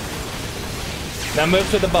 Now move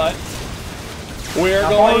to the butt. We're Now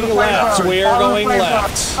follow going the left. flamethrower. We're Follow the going flamethrower.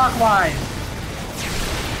 left. Clockwise.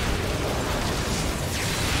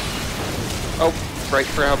 Oh, right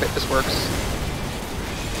for how this works.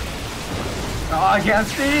 Oh, I can't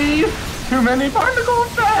see. Too many particle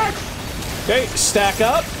effects. Okay, stack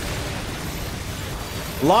up.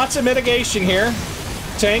 Lots of mitigation here.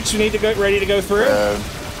 Tanks, you need to get ready to go through.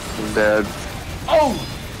 I'm dead. Oh.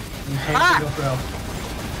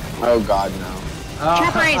 Oh god, no.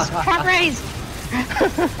 Trap raise!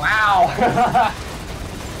 Wow.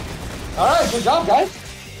 All right, good job, guys.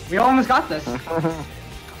 We almost got this. All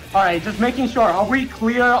right, just making sure. Are we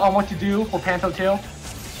clear on what to do for Panto 2?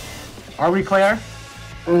 Are we clear?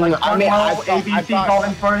 Like I mean, I ABC thought- go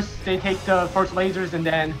in first. They take the first lasers, and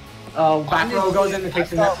then back row goes in and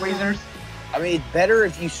takes the next lasers. I mean, it's better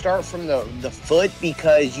if you start from the foot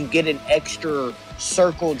because you get an extra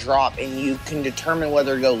circle drop and you can determine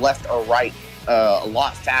whether to go left or right a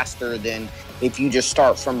lot faster than if you just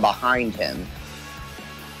start from behind him.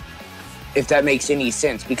 If that makes any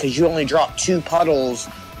sense, because you only drop 2 puddles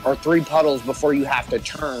or 3 puddles before you have to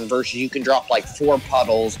turn versus you can drop like 4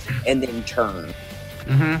 puddles and then turn.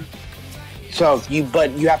 Mm-hmm. So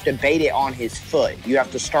but you have to bait it on his foot. You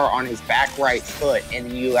have to start on his back right foot, and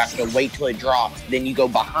then you have to wait till it drops. Then you go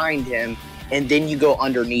behind him, and then you go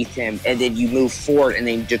underneath him, and then you move forward, and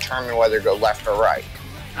then determine whether to go left or right.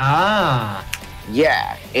 Ah.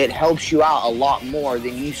 Yeah, it helps you out a lot more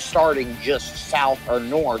than you starting just south or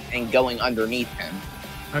north and going underneath him.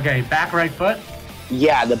 Okay, back right foot.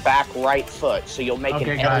 Yeah, the back right foot. So you'll make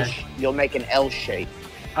Okay, an L. got it. You'll make an L shape.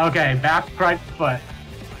 Okay, back right foot.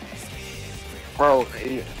 Bro,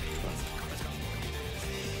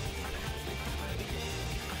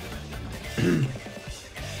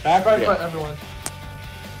 Back right Yeah. foot, everyone.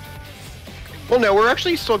 Well, no, we're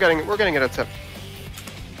actually still getting it at 7.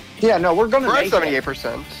 yeah, no, we're gonna We're at make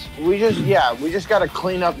 78%. it. We just gotta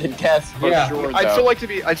clean up the deaths for Yeah. sure. I'd though. still like to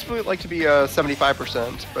be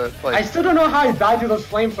 75%, but I like still don't know how I died to those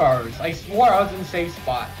flamethrowers. I swore I was in the safe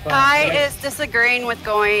spot. But Kai is disagreeing with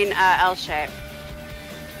going L shape.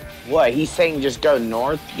 What? He's saying just go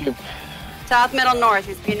north. South, middle, north.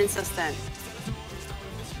 He's being insistent.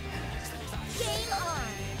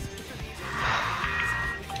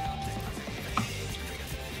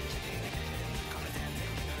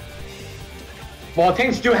 Well,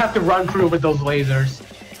 things do have to run through with those lasers.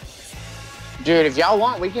 Dude, if y'all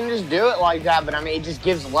want, we can just do it like that. But I mean, it just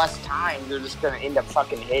gives less time. You're just gonna end up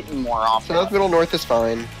fucking hitting more often. south, middle, north is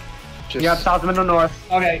fine. Just Yep, south, middle, north.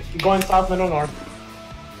 Okay, going south, middle, north.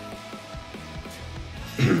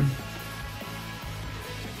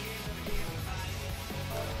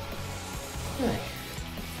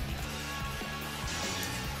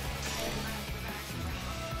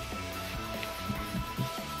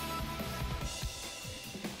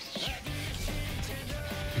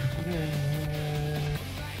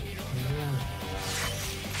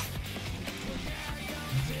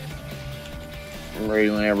 I'm ready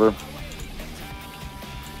whenever.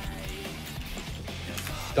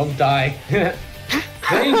 Don't die.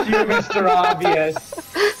 Thank you, Mr. Obvious.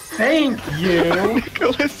 Thank you.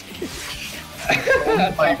 Nicholas.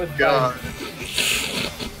 Oh my God.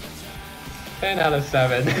 10 out of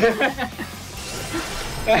 7.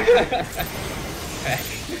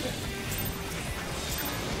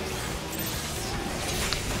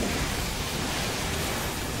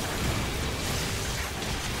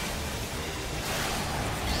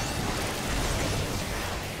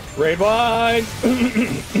 Raid wide.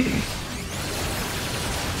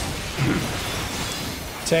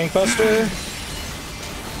 Tank buster.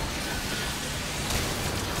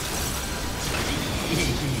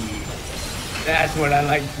 That's what I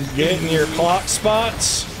like to see. Get in your clock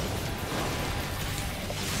spots.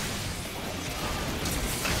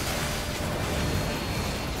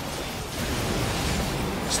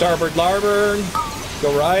 Starboard, larboard.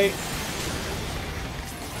 Go right.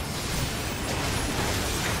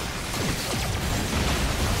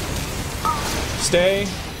 Stay.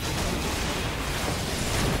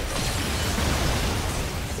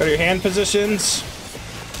 Go to your hand positions.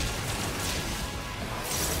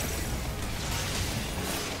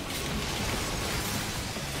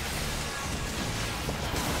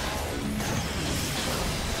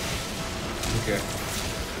 Okay.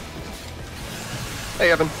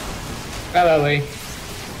 Hey, Evan. Hello, Lee.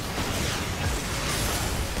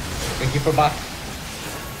 Thank you for buff.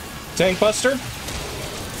 Tank buster.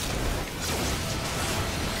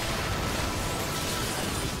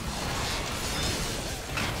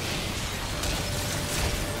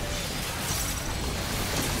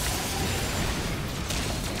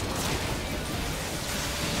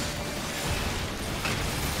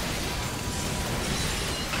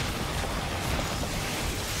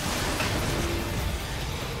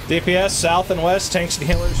 DPS south and west, tanks and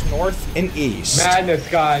healers north and east. Madness,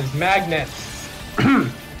 guys. Magnets.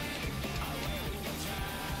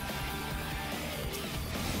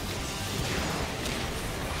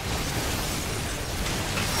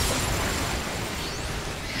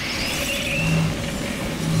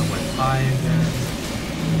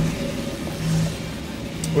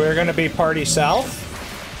 We're gonna be party south.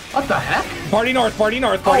 What the heck? Party north, party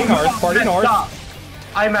north, party north, party I messed north. up.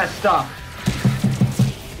 I messed up.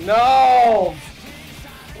 No!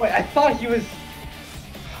 Wait, I thought he was...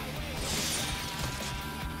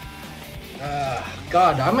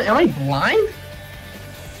 God, am I blind?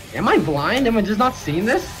 Am I blind? Am I just not seeing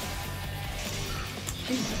this?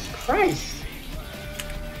 Jesus Christ.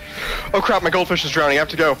 Oh crap, my goldfish is drowning. I have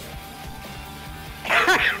to go.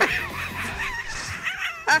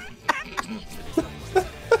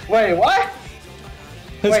 Wait, what?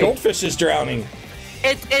 His Wait. goldfish is drowning.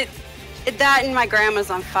 That and my grandma's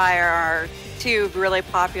on fire are two really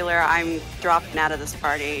popular I'm dropping out of this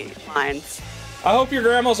party lines. I hope your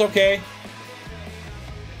grandma's okay.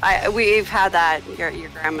 We've had that. Your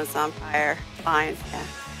grandma's on fire. Fine. Yeah.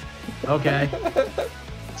 Okay.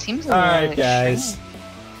 Seems a All little right, guys. extreme.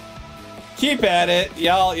 Keep at it,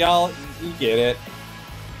 y'all. You get it.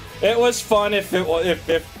 It was fun if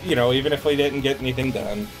you know, even if we didn't get anything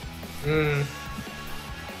done. Hmm.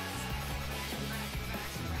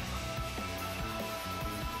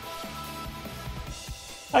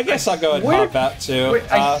 I guess I'll go ahead and hop out too. Wait,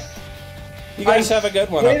 You guys have a good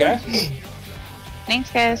one, okay?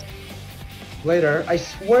 Thanks, guys. Later. I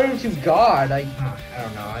swear to God, I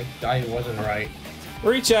don't know. I wasn't right.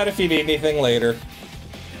 Reach out if you need anything later.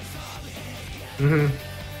 Mm-hmm.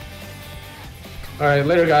 All right,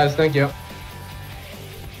 later, guys. Thank you.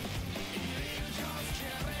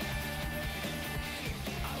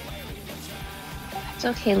 It's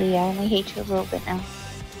okay, Leah. I only hate you a little bit now.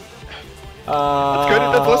 That's good.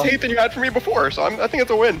 That's less hate than you had for me before, so I think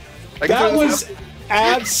it's a win. That was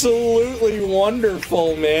absolutely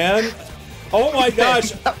wonderful, man. Oh my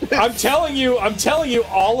gosh. I'm telling you,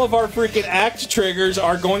 all of our freaking act triggers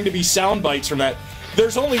are going to be sound bites from that.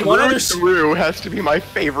 There's only one other. Through has to be my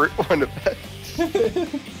favorite one of that.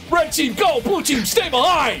 Red team, go! Blue team, stay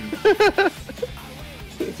behind!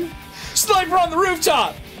 Sniper on the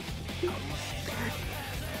rooftop!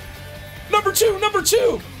 Number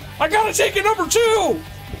two! I gotta take it, number 2!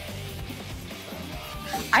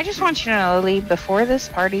 I just want you to know, Lee, before this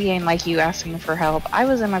party and like you asking for help, I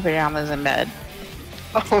was in my pajamas in bed.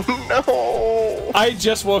 Oh no! I had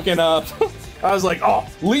just woken up. I was like, oh,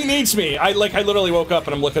 Lee needs me. I literally woke up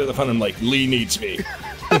and I'm looking at the phone and I'm like, Lee needs me.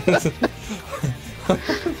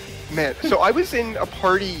 Man, so I was in a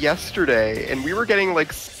party yesterday and we were getting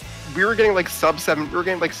like sub 7, we were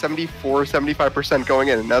getting like 74, 75% going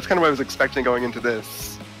in, and that's kind of what I was expecting going into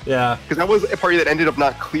this. Yeah. Because that was a party that ended up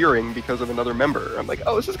not clearing because of another member. I'm like,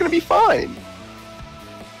 oh, this is gonna be fine.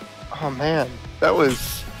 Oh man, that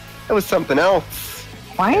was something else.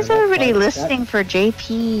 Why is everybody listening for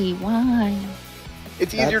JP? Why?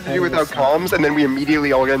 It's easier to do without comms, and then we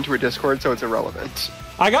immediately all get into a Discord, so it's irrelevant.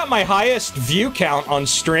 I got my highest view count on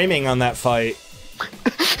streaming on that fight.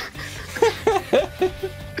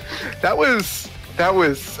 That was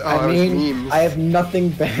I mean, memes. I have nothing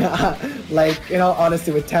bad. Like, in all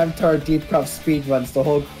honesty, with Tamtar Deep Prop speedruns, the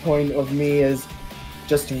whole point of me is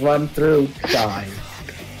just run through, die.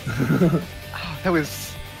 That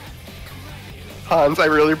was... Hans, I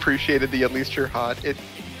really appreciated the at least you're hot. It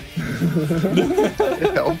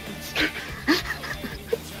helped.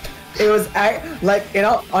 It was, like, you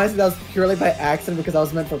know, honestly, that was purely by accident because I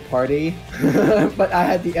was meant for party. But I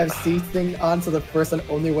had the FC thing on, so the person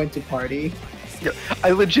only went to party. Yeah, I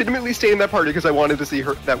legitimately stayed in that party because I wanted to see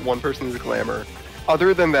that one person who's a glamour.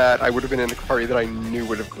 Other than that, I would have been in a party that I knew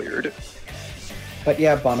would have cleared. But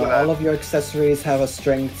yeah, Bono, all of your accessories have a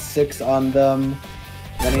strength 6 on them.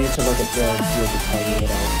 I need to look at the party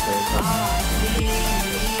what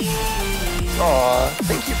Aw,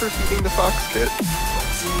 thank you for feeding the fox kit.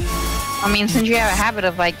 I mean, since you have a habit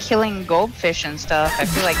of like killing goldfish and stuff, I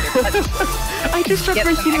feel like you're I just took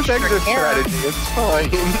my Phoenix exit strategy, it's fine.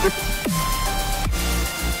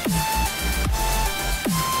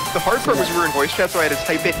 The hard part was we were in voice chat, so I had to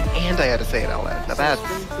type it and I had to say it out loud. Now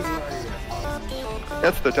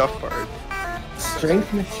that's the tough part.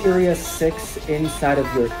 Strength materia 6 inside of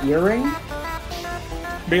your earring.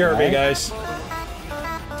 BRB, Right. guys.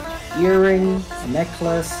 Earring,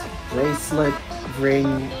 necklace, bracelet,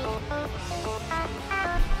 ring.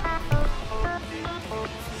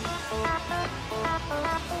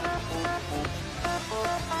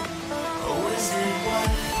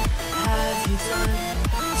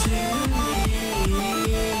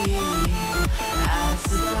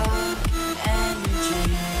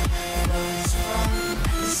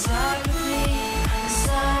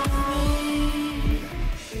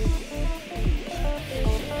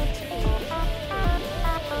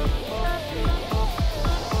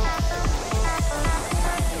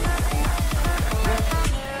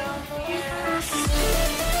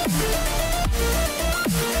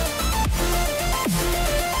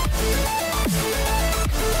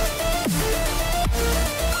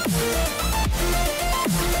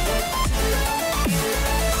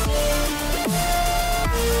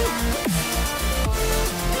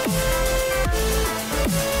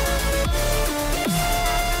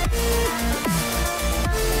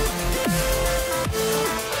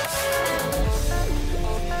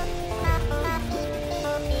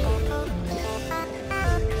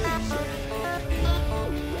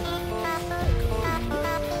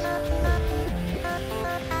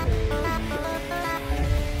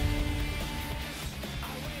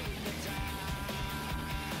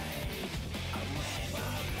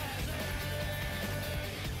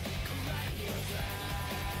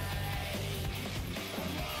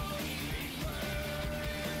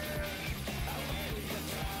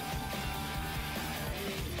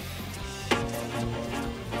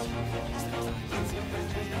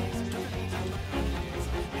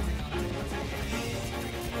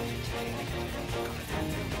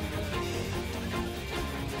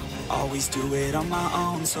 Always do it on my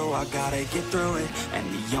own, so I gotta get through it. And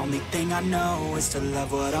the only thing I know is to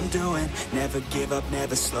love what I'm doing. Never give up,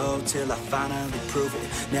 never slow, till I finally prove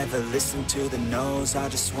it. Never listen to the no's, I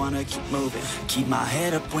just wanna keep moving. Keep my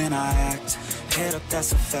head up when I act, head up,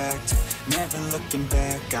 that's a fact. Never looking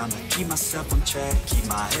back, I'ma keep myself on track. Keep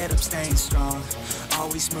my head up, staying strong,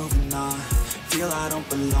 always moving on. Feel I don't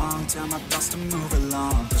belong, tell my thoughts to move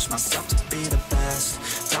along. Push myself to be the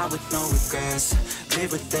best, die with no regrets.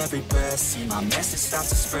 Live with every breath, see my message start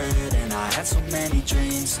to spread. And I had so many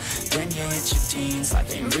dreams, then you hit your teens.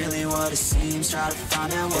 Life ain't really what it seems, try to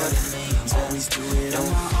find out what it means. Always do it on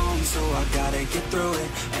my own, so I gotta get through it.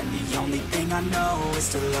 And the only thing I know is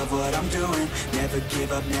to love what I'm doing. Never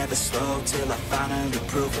give up, never slow, till I finally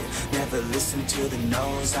prove it. Never listen to the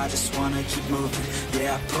no's, I just wanna keep moving.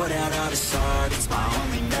 Yeah, I put out all this art, it's my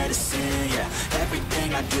only medicine. Yeah,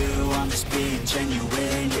 everything I do, I'm just being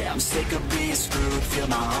genuine. Yeah, I'm sick of being screwed, feel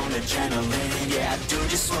my own adrenaline. Yeah, I do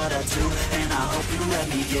just what I do, and I hope you let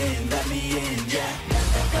me in, yeah.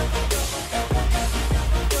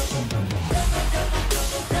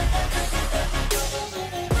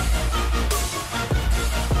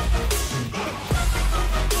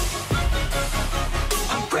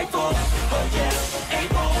 I'm grateful, oh yeah,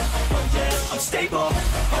 able, oh yeah, I'm stable,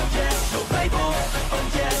 oh yeah, no label, oh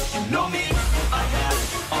yeah, you know me, I have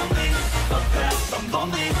only a path, I'm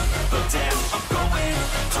lonely, but damn, I'm going to win.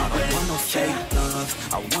 I want no fake love,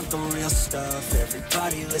 I want the real stuff.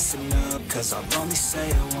 Everybody listen up, cause I'll only say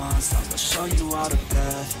it once. I'm gonna show you all the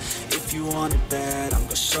path, if you want it bad. I'm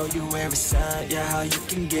gonna show you where it's at, yeah, how you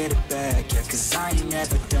can get it back. Yeah, cause I ain't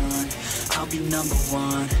never done, I'll be number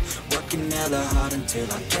one. Working hella hard until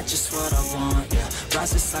I get just what I want, yeah.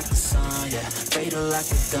 Rises like the sun, yeah, fatal like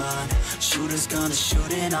a gun. Shooters gonna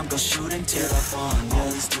shoot and I'm gonna shoot until I've won, yeah.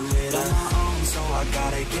 Always do it on my own, so I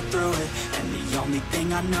gotta get through it. And the only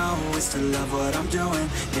thing I know is to love what I'm doing.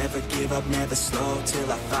 Never give up, never slow, till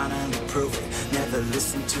I finally prove it. Never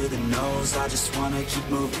listen to the no's, I just wanna keep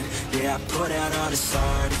moving. Yeah, I put out all this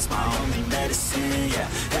art, it's my only medicine. Yeah,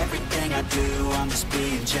 everything I do, I'm just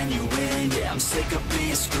being genuine. Yeah, I'm sick of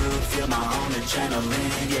being screwed, feel my own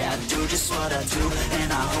adrenaline. Yeah, I do just what I do,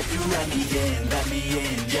 and I hope you let me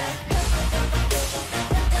in, yeah.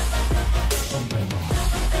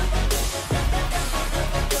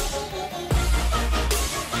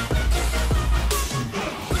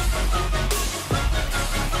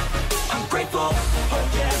 I'm grateful,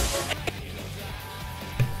 oh yeah.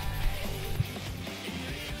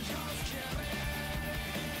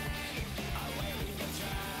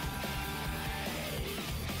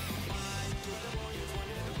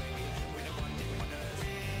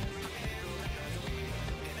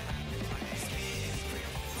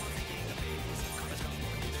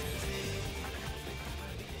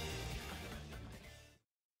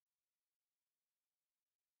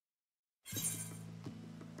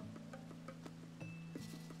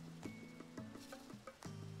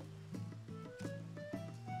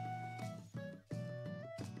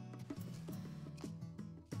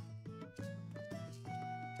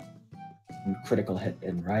 Critical hit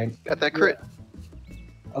in, right? Got that crit.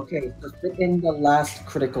 Okay, so fit in the last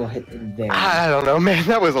critical hit in there. I don't know, man.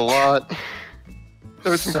 That was a lot.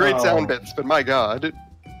 There was some great sound bits, but my god.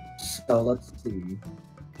 So let's see.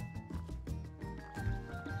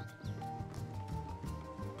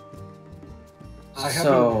 I have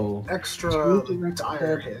So an extra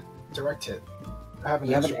direct hit. I have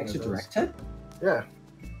you have an extra direct hit? Yeah.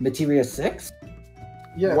 Materia 6?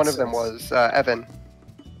 Yeah. One of them was Evan.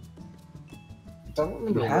 Don't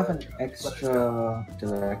remember. You have an extra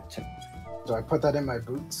direct hit. Do I put that in my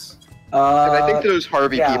boots? And I think those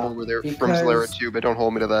Harvey yeah, people were there from Solera too, but don't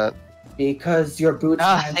hold me to that. Because your boots.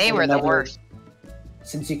 They were the worst.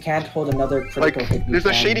 Since you can't hold another critical hit. There's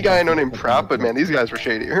a shady guy I know named Prop, but man, these guys were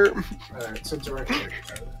shady. Alright, so direct hit.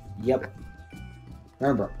 Yep.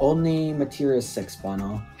 Remember, only Materia 6,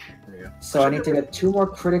 Bono. Yeah. So I need to get 2 more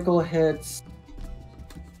critical hits.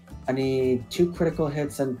 I need 2 critical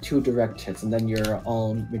hits and 2 direct hits, and then you're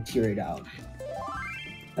all materia'd out.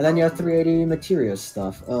 And then you have 380 materia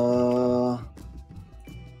stuff.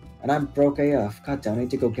 And I'm broke AF. God damn, I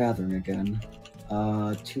need to go gathering again.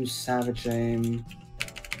 2 savage aim.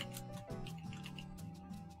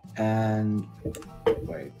 And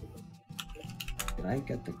wait. Did I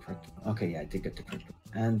get the critical? Okay, yeah, I did get the critical.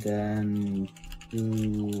 And then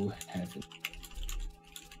 2 heavy.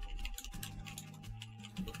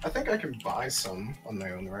 I think I can buy some on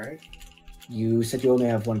my own, right? You said you only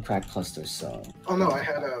have 1 crack cluster, so... Oh no, I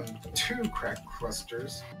had 2 crack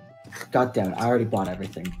clusters. God damn it, I already bought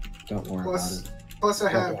everything. Don't worry about it. Plus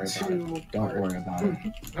I Don't have worry 2... Don't worry about it.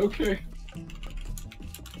 Okay.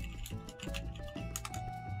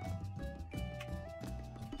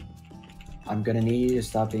 I'm gonna need you to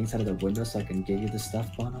stop being inside of the window so I can give you the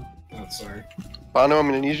stuff, Bono. Oh, sorry. Bono, I'm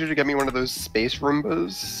gonna need you to get me one of those space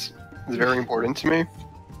Roombas. It's very important to me.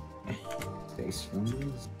 Space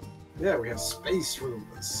rooms? Yeah, we have space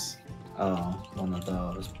Roombas. Oh, one of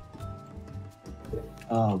those.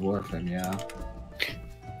 Oh, Warframe, yeah.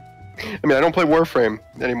 I mean, I don't play Warframe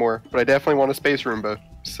anymore, but I definitely want a space Roomba.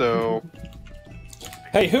 So,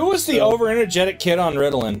 Hey, who was the over-energetic kid on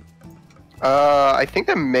Ritalin? I think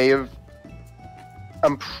that may have.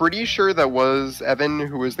 I'm pretty sure that was Evan,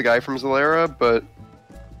 who was the guy from Zalera, but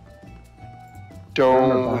don't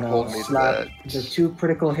Remember, Bono, hold me to slap that. the 2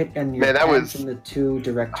 critical hit and your Man, that pants was- and the 2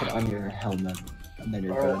 direct hit on your helmet. And then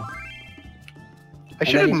you're good. I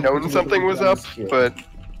should then have you known can something do was the up, skill. but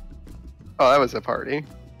oh, that was a party.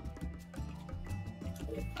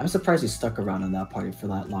 I'm surprised you stuck around in that party for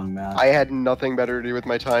that long, Matt. I had nothing better to do with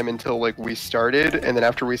my time until like we started, and then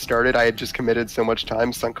after we started, I had just committed so much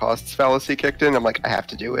time, sunk costs fallacy kicked in. I'm like, I have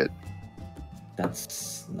to do it.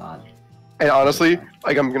 That's not. And honestly,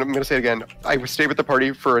 like I'm gonna say it again, I stayed with the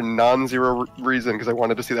party for a non-zero reason because I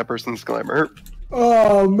wanted to see that person's glamour.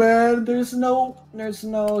 Oh man, there's no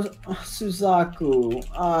Suzaku.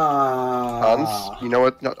 Hans, you know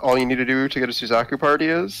what? All you need to do to get a Suzaku party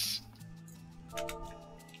is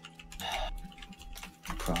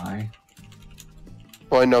Cry.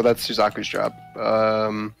 well, I know that's Suzaku's job.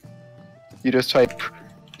 You just type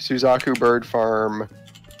Suzaku bird farm,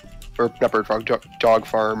 or not bird farm, dog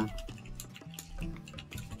farm,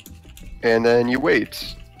 and then you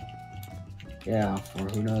wait. Yeah, for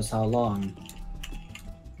who knows how long.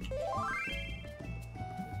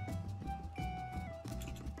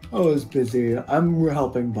 I was busy. I'm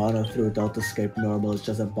helping Bono through Delta Escape Normal. It's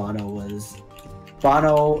just that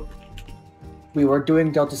Bono. We were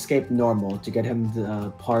doing Delta Escape Normal to get him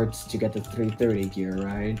the parts to get the 330 gear,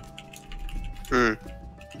 right? Hmm.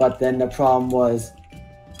 But then the problem was,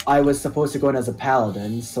 I was supposed to go in as a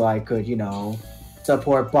paladin so I could,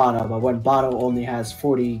 support Bono. But when Bono only has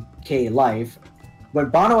 40k life, when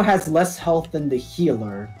Bono has less health than the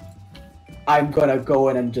healer, I'm gonna go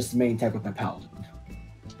in and just main tech with my paladin.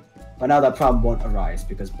 But now that problem won't arise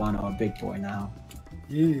because Bono a big boy now.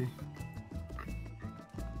 Yeah.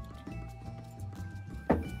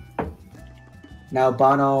 Now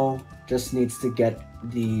Bono just needs to get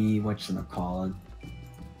the whatchamacallit,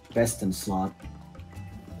 best in slot.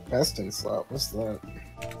 Best in slot. What's that?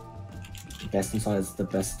 Best in slot is the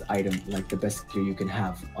best item, like the best gear you can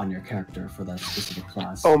have on your character for that specific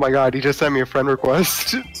class. Oh my god, he just sent me a friend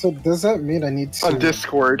request So does that mean I need to on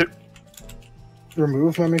Discord.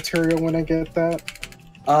 remove my material when I get that?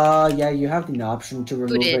 Yeah, you have the option to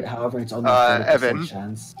remove did? it. However, it's only a 40% Evan.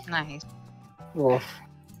 chance. Nice. Well,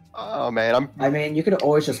 Oh man, I mean, you could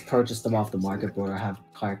always just purchase them off the market board or have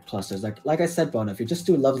cracked clusters. Like I said, Bono, if you just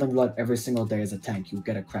do leveling blood every single day as a tank, you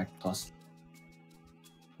get a cracked cluster.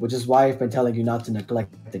 Which is why I've been telling you not to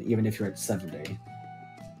neglect it, even if you're at 70.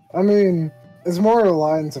 I mean, it's more along the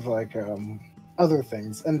lines of like other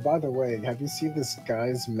things. And by the way, have you seen this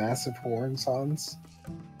guy's massive horns, Hans?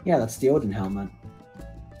 Yeah, that's the Odin helmet.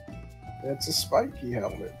 It's a spiky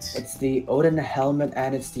helmet. It's the Odin helmet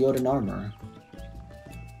and it's the Odin armor.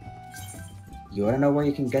 You wanna know where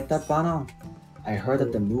you can get that, Bono? I heard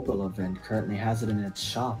that the Moogle event currently has it in its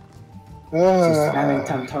shop. So spamming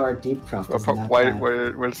Tantara Deepcroft isn't that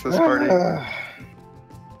bad. What's this party?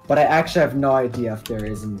 But I actually have no idea if there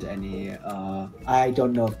isn't any, I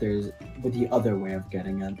don't know if there's the other way of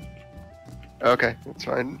getting it. Okay, that's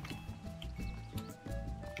fine.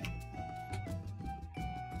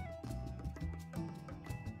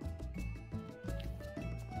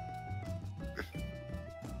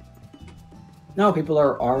 No, people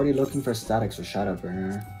are already looking for statics for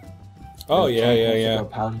Shadowbringer. Oh, yeah.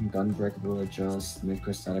 Paladin Gunbreaker will adjust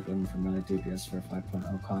mid-core static limit for melee DPS for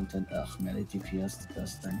 5.0 content. Ugh, melee DPS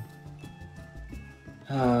disgusting.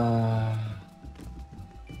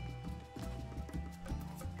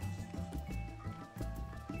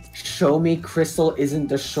 Show me Crystal isn't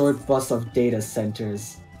the short bus of data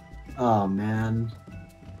centers. Oh man.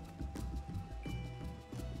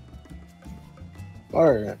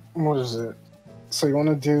 Alright, what is it? So you want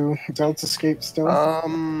to do Delta Escape still?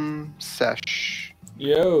 Sesh.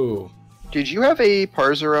 Yo. Did you have a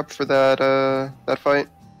parser up for that fight?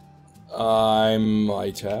 I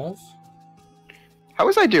might have. How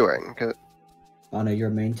was I doing? 'Cause- Oh no, you're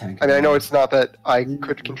a main tank. I mean, I know it's not that I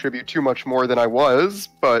could contribute too much more than I was,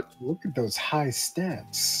 but Look at those high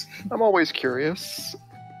stats. I'm always curious.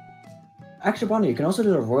 Actually, Bonnie, you can also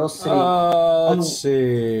do the Royal City. Let's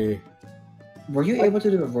see. Were you able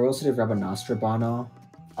to do the Royal City of Rabanastra, Bono?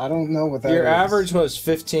 I don't know what that Your is. average was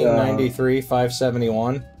 1593,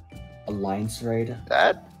 571. Alliance raid.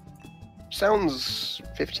 That sounds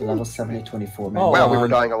 15. Level 70, 24. Oh, Wow, we were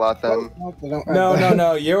dying a lot then.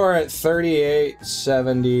 No. You were at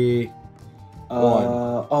 3870. Oh, wait,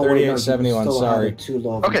 no, 3871, you still have sorry. it too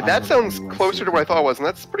low of Okay, an that item sounds anyway, closer so to what I thought it was, and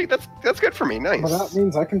that's pretty. That's good for me. Nice. Well, that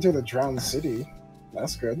means I can do the Drowned City.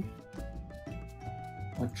 That's good.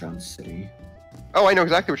 What Drowned City? Oh, I know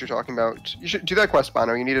exactly what you're talking about. You should do that quest,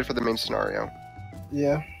 Bono. You need it for the main scenario.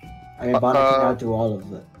 Yeah. I mean, Bonnie can now do all of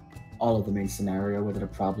the main scenario without a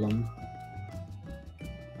problem.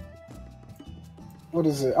 What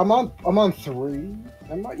is it? I'm on 3.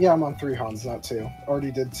 I'm on 3 Hans, not 2.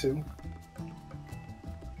 Already did 2.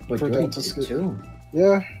 But For you Delta did Scoot. too.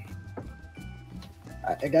 Yeah.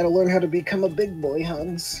 I gotta learn how to become a big boy,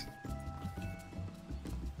 Hans.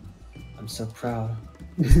 I'm so proud.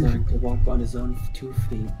 He's learning to walk on his own 2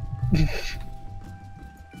 feet.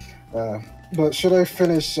 But should I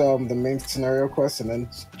finish the main scenario quest and then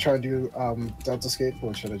try to do Delta Escape,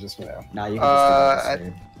 or should I just Nah, you can just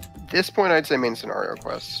do At this point, I'd say main scenario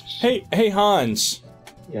quest. Hey Hans.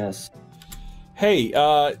 Yes. Hey,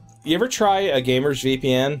 you ever try a gamer's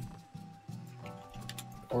VPN?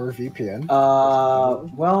 Or VPN?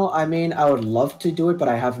 Well, I mean, I would love to do it, but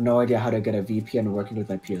I have no idea how to get a VPN working with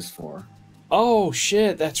my PS4. Oh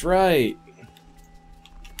shit, that's right.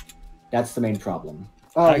 That's the main problem.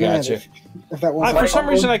 Oh, I got you. If that wasn't For some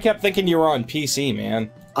reason, I kept thinking you were on PC,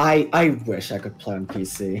 man. I wish I could play on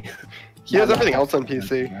PC. He has everything else on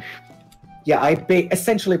PC. Yeah, I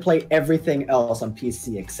essentially play everything else on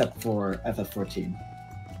PC except for FF14.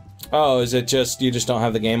 Oh, is it just you just don't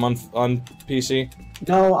have the game on PC?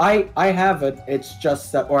 No, I have it. It's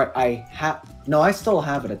just that, or no, I still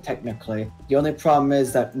have it technically. The only problem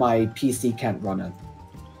is that my PC can't run it.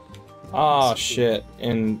 Oh shit!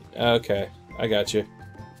 And okay, I got you.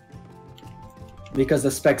 Because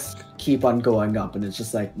the specs keep on going up, and it's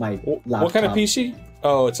just like my laptop. What kind of PC?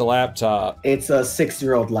 Oh, it's a laptop. It's a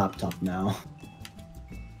 6-year-old laptop now.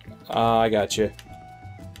 I got you.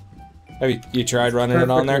 Have you tried running it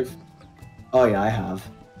on there? Oh yeah, I have.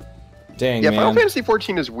 Dang, yeah, man. Final Fantasy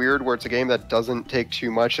XIV is weird, where it's a game that doesn't take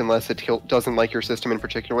too much unless it doesn't like your system in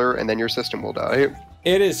particular, and then your system will die.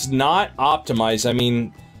 It is not optimized. I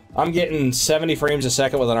mean, I'm getting 70 frames a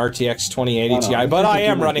second with an RTX 2080 Ti, but I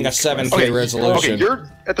am running a 7K resolution. Okay,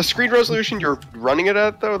 you're at the screen resolution you're running it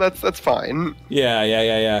at, though. That's fine.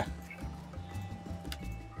 Yeah.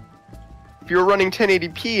 If you were running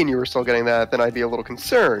 1080p and you were still getting that, then I'd be a little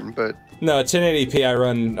concerned. But no, at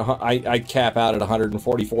 1080p I cap out at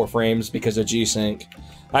 144 frames because of G-Sync.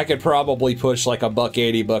 I could probably push like a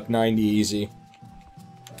 $180, $190 easy.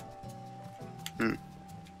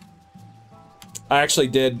 I actually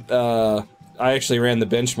did. I actually ran the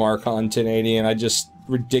benchmark on 1080, and I just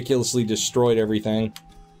ridiculously destroyed everything.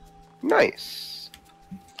 Nice.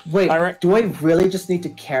 Wait, do I really just need to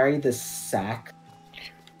carry this sack?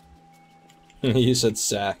 You said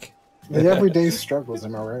sack. The everyday struggles,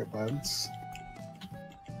 am I right, buds?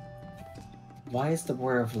 Why is the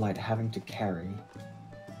Warrior of Light having to carry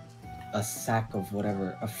a sack of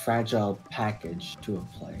whatever, a fragile package to a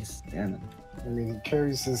place? Damn it. I mean, he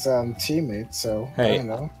carries his teammates, so Hey, I don't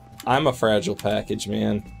know. I'm a fragile package,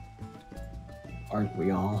 man. Aren't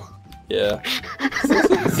we all? Yeah.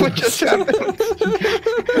 What just happened?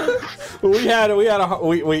 we had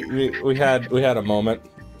a moment.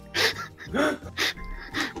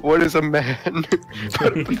 What is a man?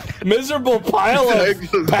 Miserable pile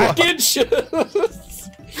of package.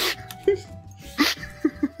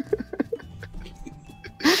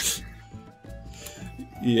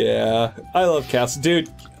 Yeah, I love Castle, dude.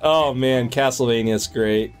 Oh man, Castlevania is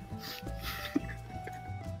great.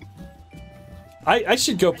 I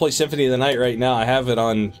should go play Symphony of the Night right now. I have it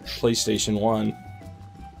on PlayStation 1.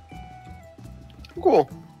 Cool.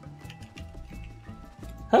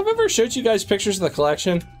 Have I ever showed you guys pictures of the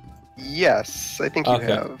collection? Yes, I think you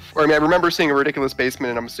have. Or I mean, I remember seeing a ridiculous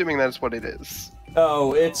basement, and I'm assuming that's what it is.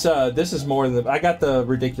 Oh, it's this is more than I got the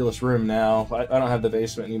ridiculous room now. I don't have the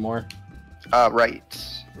basement anymore. Right.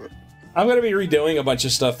 I'm gonna be redoing a bunch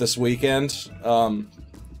of stuff this weekend.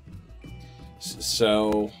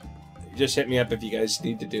 So just hit me up if you guys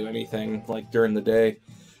need to do anything like during the day.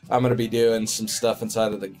 I'm gonna be doing some stuff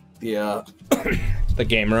inside of the the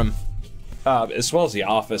game room, as well as the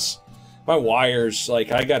office. My wires,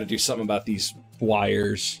 like I got to do something about these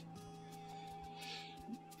wires.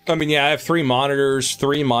 I mean, yeah, I have 3 monitors,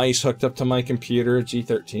 3 mice hooked up to my computer,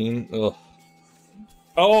 G13. Ugh.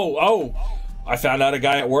 Oh, I found out a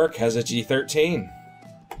guy at work has a G13.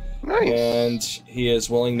 Nice. And he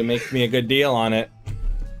is willing to make me a good deal on it.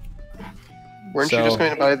 Weren't you just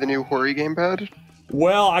going to buy the new Hori gamepad?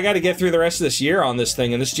 Well, I got to get through the rest of this year on this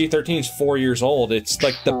thing, and this G13 is 4 years old. It's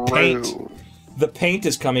like the paint. The paint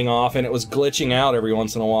is coming off, and it was glitching out every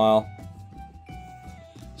once in a while.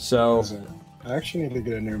 So... I actually need to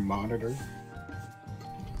get a new monitor.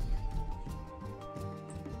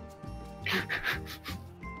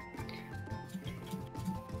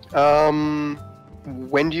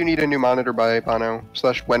 When do you need a new monitor by, Bono?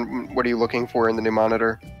 / what are you looking for in the new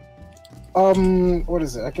monitor? What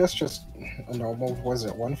is it? I guess just a normal, was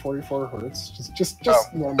it 144 hertz? Just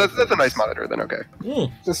normal. That's a nice monitor then, okay.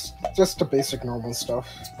 Just the basic normal stuff.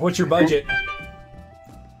 What's your budget?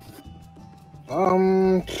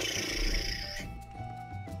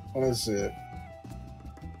 What is it?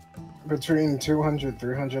 Between 200,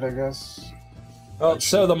 300, I guess. Well,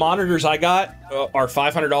 so the monitors I got are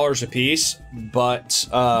 $500 a piece, but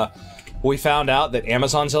we found out that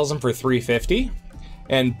Amazon sells them for $350,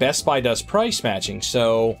 and Best Buy does price matching.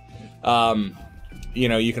 So, you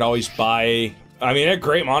know, you could always buy. I mean, they're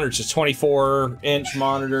great monitors. It's 24-inch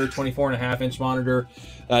monitor, 24.5-inch monitor.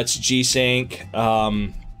 It's G-Sync.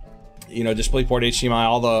 You know, DisplayPort, HDMI,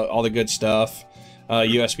 all the good stuff.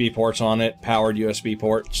 USB ports on it, powered USB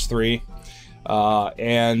ports, 3.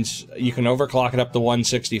 And you can overclock it up to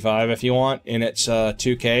 165 if you want, and it's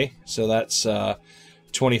 2K, so that's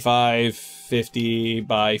 2550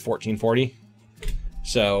 by 1440.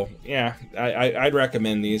 So yeah, I'd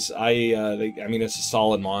recommend these. I mean, it's a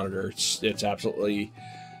solid monitor. It's absolutely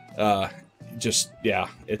it's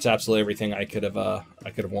absolutely everything I could have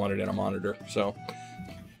wanted in a monitor. So,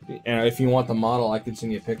 and if you want the model, I could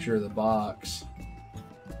send you a picture of the box.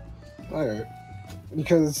 Alright.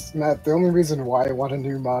 Because, Matt, the only reason why I want a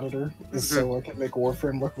new monitor is so I can make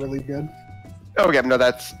Warframe look really good. Oh, yeah, no,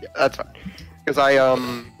 that's fine. Because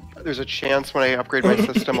there's a chance when I upgrade my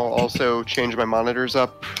system, I'll also change my monitors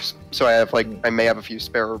up. So I may have a few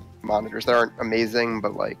spare monitors that aren't amazing,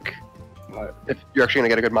 but, if you're actually going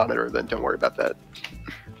to get a good monitor, then don't worry about that.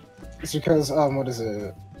 It's because, what is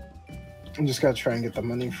it? I'm just gotta try and get the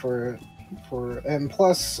money for it. And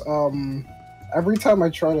plus, every time I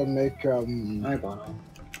try to make Hi, Bono.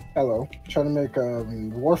 hello, try to make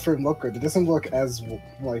Warframe look good, it doesn't look as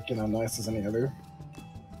nice as any other.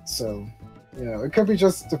 So, it could be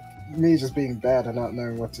just me just being bad and not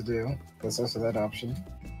knowing what to do. There's also that option.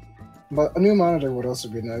 But a new monitor would also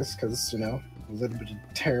be nice because a little bit of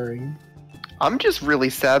tearing. I'm just really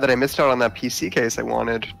sad that I missed out on that PC case I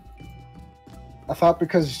wanted. I thought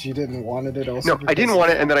because you didn't want it also. No, I didn't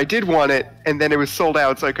want it, and then I did want it, and then it was sold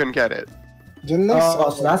out, so I couldn't get it. Didn't they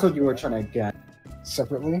sell so that's what you were trying to get.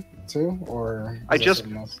 separately too, or I just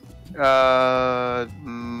no,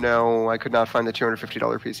 I could not find the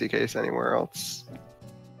 $250 PC case anywhere else.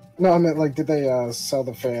 No, I meant did they sell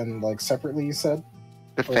the fan separately? You said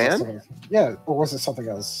the fan? Yeah, or was it something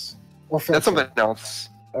else? Or that's something else.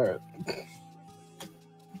 All right.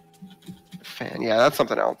 Fan, yeah, that's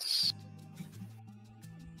something else.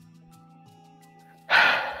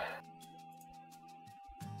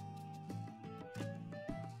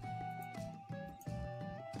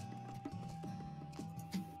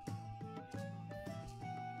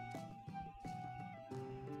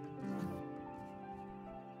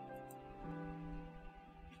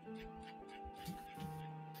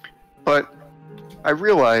 But I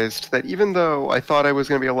realized that even though I thought I was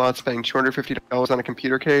going to be a lot spending $250 on a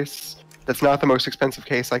computer case, that's not the most expensive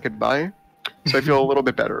case I could buy, so I feel a little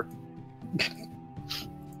bit better.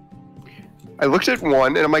 I looked at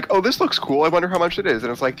one, and I'm like, oh, this looks cool, I wonder how much it is,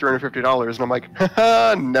 and it's like $350, and I'm like,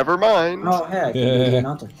 haha, never mind. Oh, heck,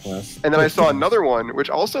 another plus. And then I saw another one, which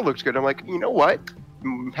also looked good. I'm like, you know what?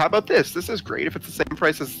 How about this? This is great. If it's the same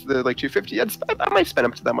price as the $250, I might spend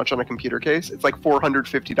up to that much on a computer case. It's like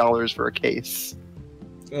 $450 for a case.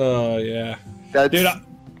 Oh yeah, that's, dude.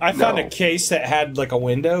 I found a case that had a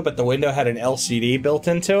window, but the window had an LCD built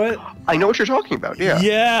into it. I know what you're talking about. Yeah.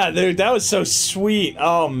 Yeah, dude, that was so sweet.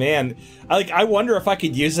 Oh man, I wonder if I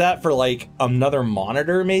could use that for another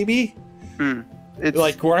monitor, maybe.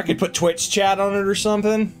 It's where I could put Twitch chat on it or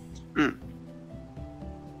something.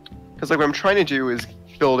 Because what I'm trying to do is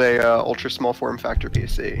build a ultra small form factor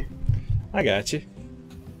PC. I got you.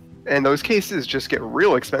 And those cases just get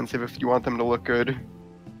real expensive if you want them to look good.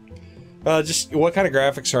 Just what kind of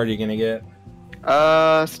graphics card are you gonna get?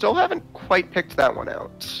 Still haven't quite picked that one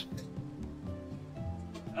out.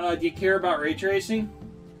 Do you care about ray tracing?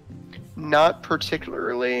 Not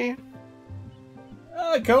particularly.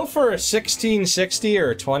 Go for a 1660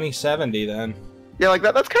 or a 2070 then. Yeah,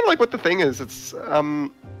 that's kind of what the thing is. It's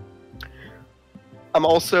I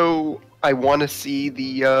want to see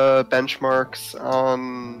the benchmarks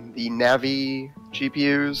on the Navi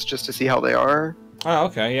GPUs just to see how they are. Oh,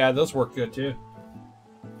 okay. Yeah, those work good too.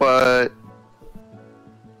 but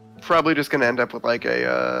probably just gonna end up with like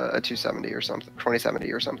a 270 or something,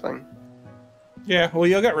 2070 or something. Yeah, well,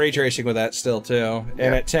 you'll get ray tracing with that still too,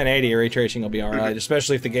 and at 1080, ray tracing will be all right,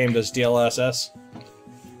 especially if the game does DLSS.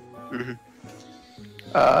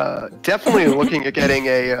 Definitely looking at getting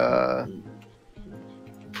a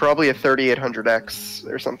probably a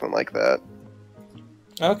 3800X or something like that.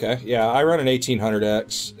 Okay, yeah, I run an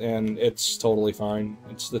 1800X, and it's totally fine.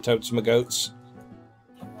 It's the totes my goats.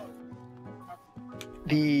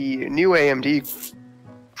 The new AMD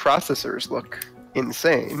processors look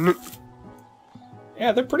insane.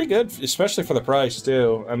 Yeah, they're pretty good, especially for the price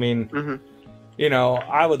too. I mean, you know,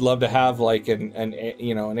 I would love to have like an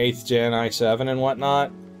 8th gen i7 and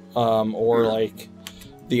whatnot, or like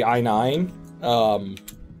the i9.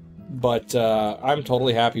 But I'm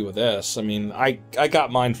totally happy with this. I mean, I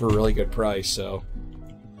got mine for a really good price, so.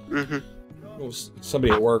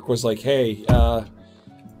 Somebody at work was like, "Hey,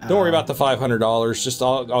 don't worry about the $500. Just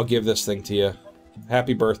I'll give this thing to you.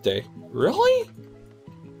 Happy birthday." Really?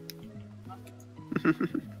 Yeah.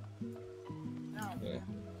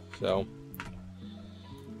 So.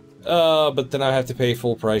 But then I have to pay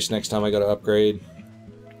full price next time I go to upgrade.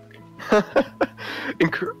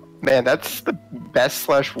 Man, that's the best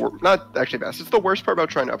not actually best. It's the worst part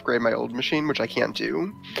about trying to upgrade my old machine, which I can't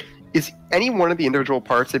do. Is any one of the individual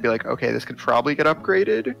parts, I'd be like, okay, this could probably get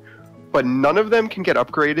upgraded, but none of them can get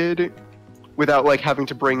upgraded without like having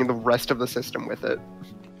to bring the rest of the system with it.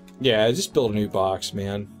 Yeah, just build a new box,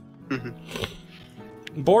 man.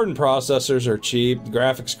 Board and processors are cheap.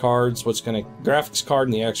 Graphics cards, graphics card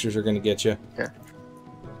and the extras are gonna get you. Yeah.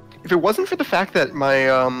 If it wasn't for the fact that my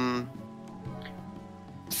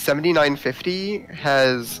 7950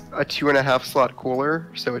 has a 2.5 slot cooler,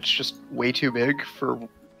 so it's just way too big for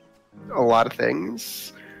a lot of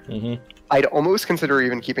things. I'd almost consider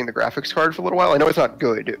even keeping the graphics card for a little while. I know it's not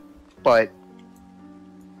good, but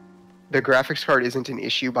the graphics card isn't an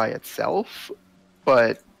issue by itself,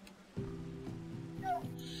 but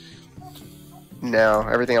no,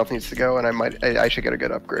 everything else needs to go, and I should get a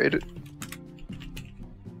good upgrade.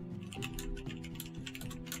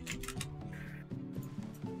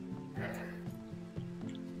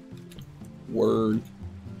 Word.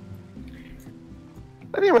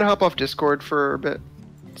 I think I'm gonna hop off Discord for a bit.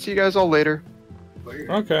 See you guys all later.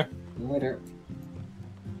 Okay. Later.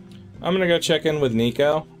 I'm gonna go check in with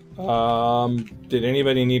Nico. Did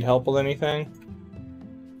anybody need help with anything?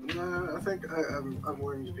 I think I'm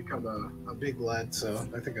willing to become a big lad, so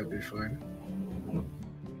I think I'll be fine.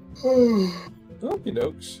 Okie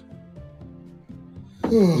dokes.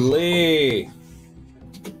 Lee.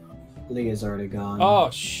 Lee is already gone. Oh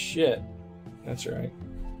shit. That's right.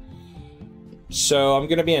 So I'm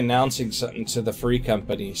gonna be announcing something to the free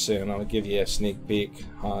company soon. I'll give you a sneak peek,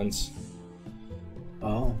 Hans.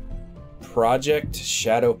 Oh. Project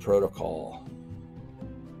Shadow Protocol.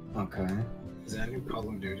 Okay. Is that new Call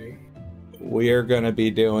of Duty? We are going to be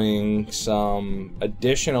doing some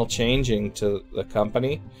additional changing to the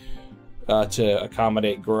company to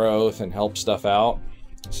accommodate growth and help stuff out.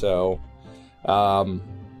 So,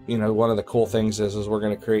 you know, one of the cool things is we're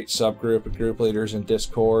going to create subgroup and group leaders in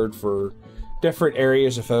Discord for different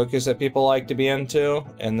areas of focus that people like to be into,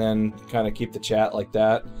 and then kind of keep the chat like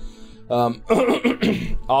that.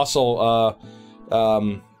 Also,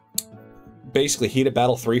 basically Heat of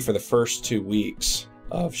Battle 3 for the first 2 weeks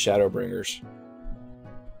of Shadowbringers.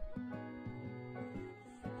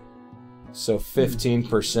 So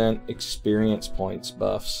 15% experience points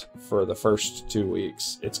buffs for the first 2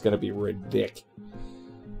 weeks. It's going to be ridiculous.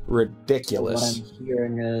 What I'm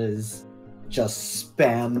hearing is just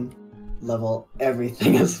spam level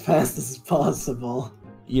everything as fast as possible.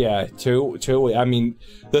 Yeah, two. I mean,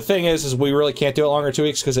 the thing is we really can't do it longer than 2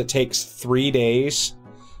 weeks because it takes 3 days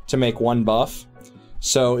to make one buff.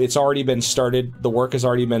 So it's already been started. The work has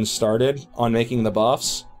already been started on making the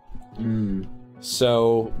buffs.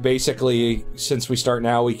 So basically, since we start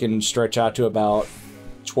now, we can stretch out to about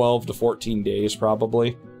 12 to 14 days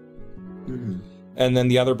probably. And then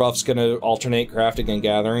the other buff's going to alternate crafting and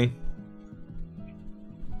gathering.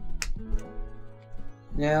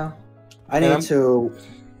 Yeah. I need to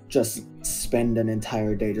just spend an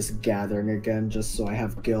entire day just gathering again, just so I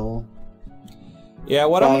have gil. Yeah,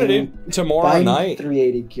 what I'm going to do tomorrow night...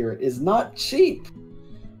 380 gear is not cheap!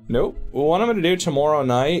 Nope. Well, what I'm going to do tomorrow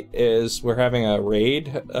night is we're having a raid,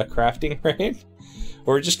 a crafting raid.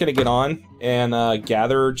 We're just going to get on and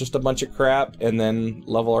gather just a bunch of crap and then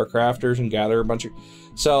level our crafters and gather a bunch of...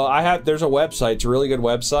 So there's a website, it's a really good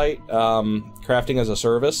website, Crafting as a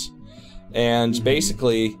Service. And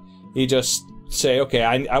basically, you just say, okay,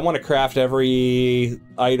 I want to craft every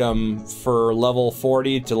item for level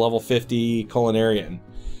 40 to level 50 culinarian.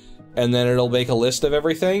 And then it'll make a list of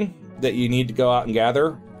everything that you need to go out and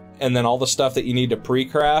gather, and then all the stuff that you need to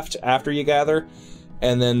pre-craft after you gather,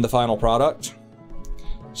 and then the final product.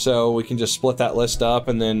 So we can just split that list up,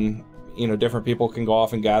 and then, you know, different people can go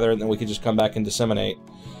off and gather, and then we can just come back and disseminate.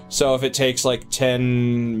 So if it takes like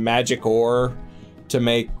 10 magic ore to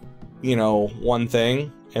make, you know, one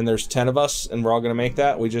thing, and there's 10 of us, and we're all going to make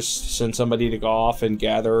that, we just send somebody to go off and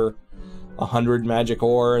gather 100 magic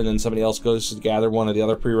ore, and then somebody else goes to gather one of the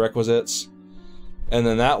other prerequisites. And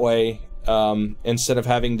then that way, instead of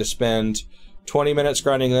having to spend 20 minutes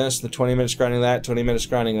grinding this, then 20 minutes grinding that, 20 minutes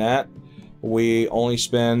grinding that, we only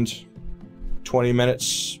spend 20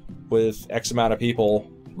 minutes with X amount of people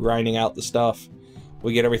grinding out the stuff.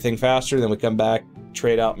 We get everything faster, then we come back,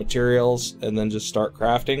 trade out materials, and then just start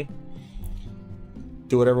crafting.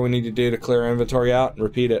 Do whatever we need to do to clear our inventory out and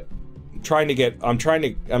repeat it.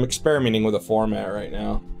 I'm experimenting with a format right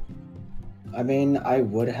now. I mean, I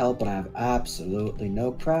would help, but I have absolutely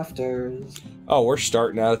no crafters. Oh, we're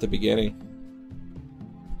starting out at the beginning.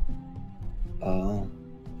 Oh.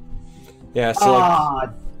 Yeah,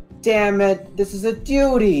 so damn it! This is a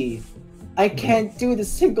duty. I can't do the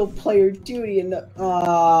single player duty in the.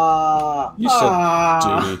 You said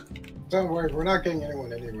duty. Don't worry, we're not getting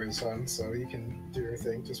anyone anyway, son. So you can do your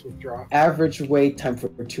thing. Just withdraw. Average wait time for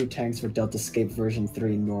 2 tanks for Delta Escape version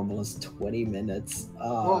 3 normal is 20 minutes.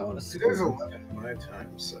 Well, I want to it is 11 my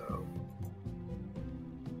time, so.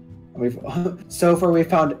 So far, we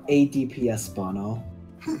found a DPS spawno.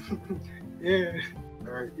 Yeah.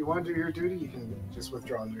 All right. You want to do your duty? You can just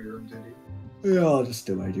withdraw and do your own duty. Yeah, I'll just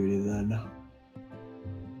do my duty then.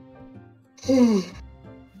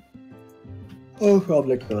 I'll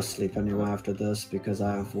probably go sleep anyway after this because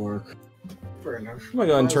I have work. Fair enough. I'm gonna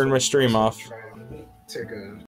go and turn my stream off. Try and take a